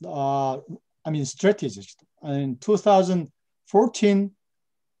 strategies. In 2014,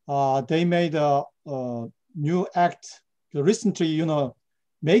 they made a new act recently, you know,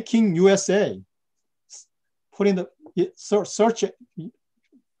 making USA, putting the search,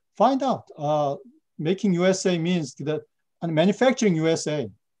 find out, making USA means that manufacturing USA,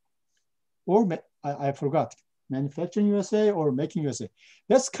 or I forgot, manufacturing USA or making USA.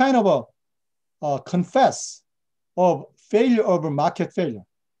 That's kind of a confess of failure over market failure.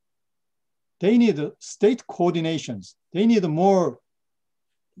 They need state coordinations. They need more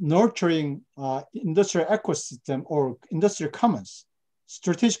nurturing industrial ecosystem or industrial commons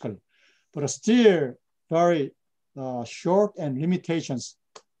strategically, but still very short and limitations.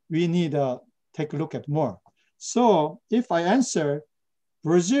 We need to take a look at more. So if I answer,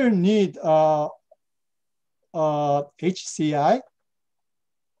 Brazil need HCI,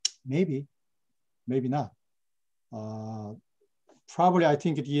 maybe not. Probably I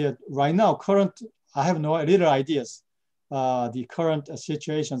think right now, I have no little ideas. The current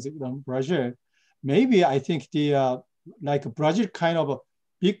situations in Brazil, maybe I think like Brazil kind of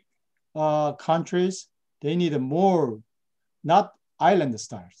big countries, they need more, not island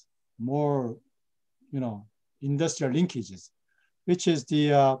styles, more, you know, industrial linkages, which is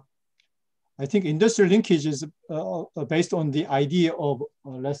I think industrial linkages based on the idea of,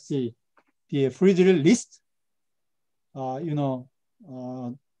 let's see, the Friedrich List, you know,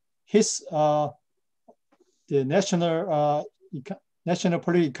 his, the national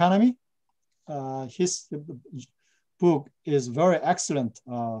political economy, his book is very excellent,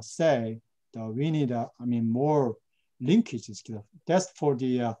 say that we need, more linkages. That's for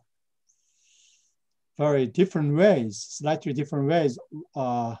the very different ways, slightly different ways,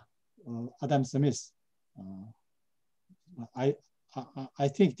 Adam Smith. I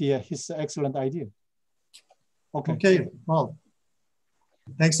think his excellent idea. Okay. Okay, well,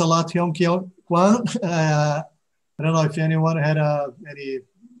 thanks a lot, Hyeong-ki. Kwon, I don't know if anyone had any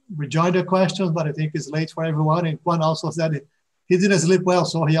rejoinder questions, but I think it's late for everyone. And Kwon also said he didn't sleep well,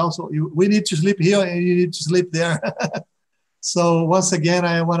 so we need to sleep here and you need to sleep there. So once again,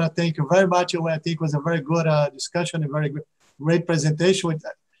 I want to thank you very much. I think it was a very good discussion, a very great presentation.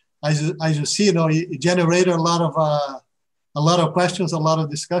 As you see, you know, it generated a lot of questions, a lot of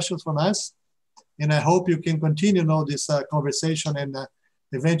discussions from us. And I hope you can continue, you know, this conversation and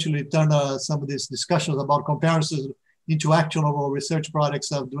eventually turn some of these discussions about comparisons into actionable research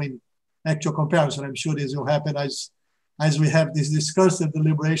projects of doing actual comparison. I'm sure this will happen as we have this discursive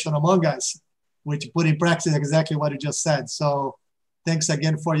deliberation among us, which put in practice exactly what you just said. So thanks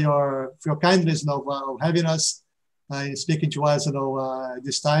again for your kindness, you know, of having us speaking to us, you know,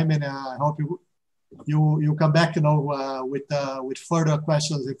 this time. And I hope you come back, you know, with further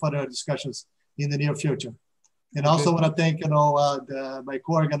questions and further discussions in the near future. And okay. Also want to thank, you know, my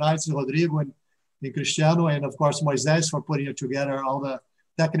co-organizers, Rodrigo and Cristiano, and of course, Moises, for putting together all the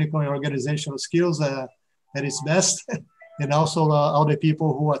technical and organizational skills at its best. And also all the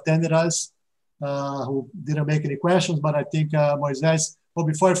people who attended us, who didn't make any questions, but I think Moises,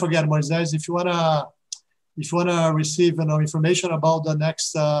 before I forget, Moises, if you wanna receive, you know, information about the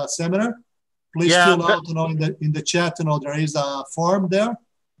next seminar, please fill out, in the chat, there is a form there.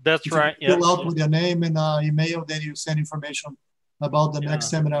 That's right. Fill out with your name and email, then you send information about the next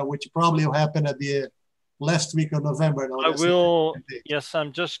seminar, which probably will happen at the last week of November. I will. Yes,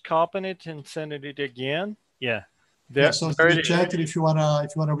 I'm just copying it and sending it again. Yeah. So in the chat, if you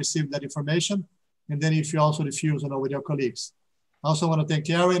wanna receive that information, and then if you also diffuse, with your colleagues. I also want to thank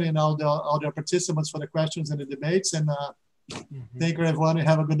Karen and all the participants for the questions and the debates, and thank you everyone.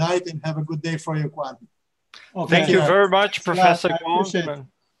 Have a good night and have a good day for you, Kwon. Okay. Thank you very much, Professor Kwon.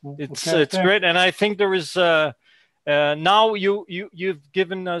 It's great, and I think there is now you've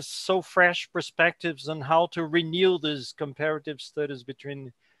given us so fresh perspectives on how to renew these comparative studies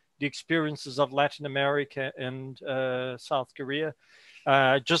between the experiences of Latin America and South Korea.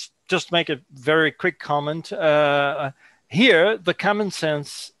 Just make a very quick comment. Here, the common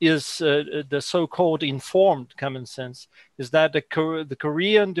sense is the so-called informed common sense is that the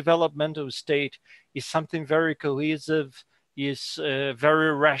Korean developmental state is something very cohesive, is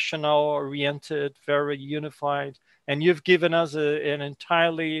very rational oriented, very unified, and you've given us an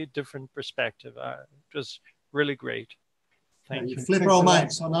entirely different perspective. It was really great. Thank you. Flip our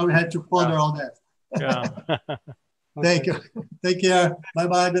minds, so now we had to ponder all that. Yeah. Thank you. Take care.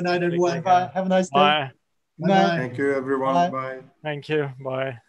 Bye-bye. Good night, everyone. Bye. Have a nice day. Bye. Bye. Thank you, everyone. Bye. Thank you. Bye.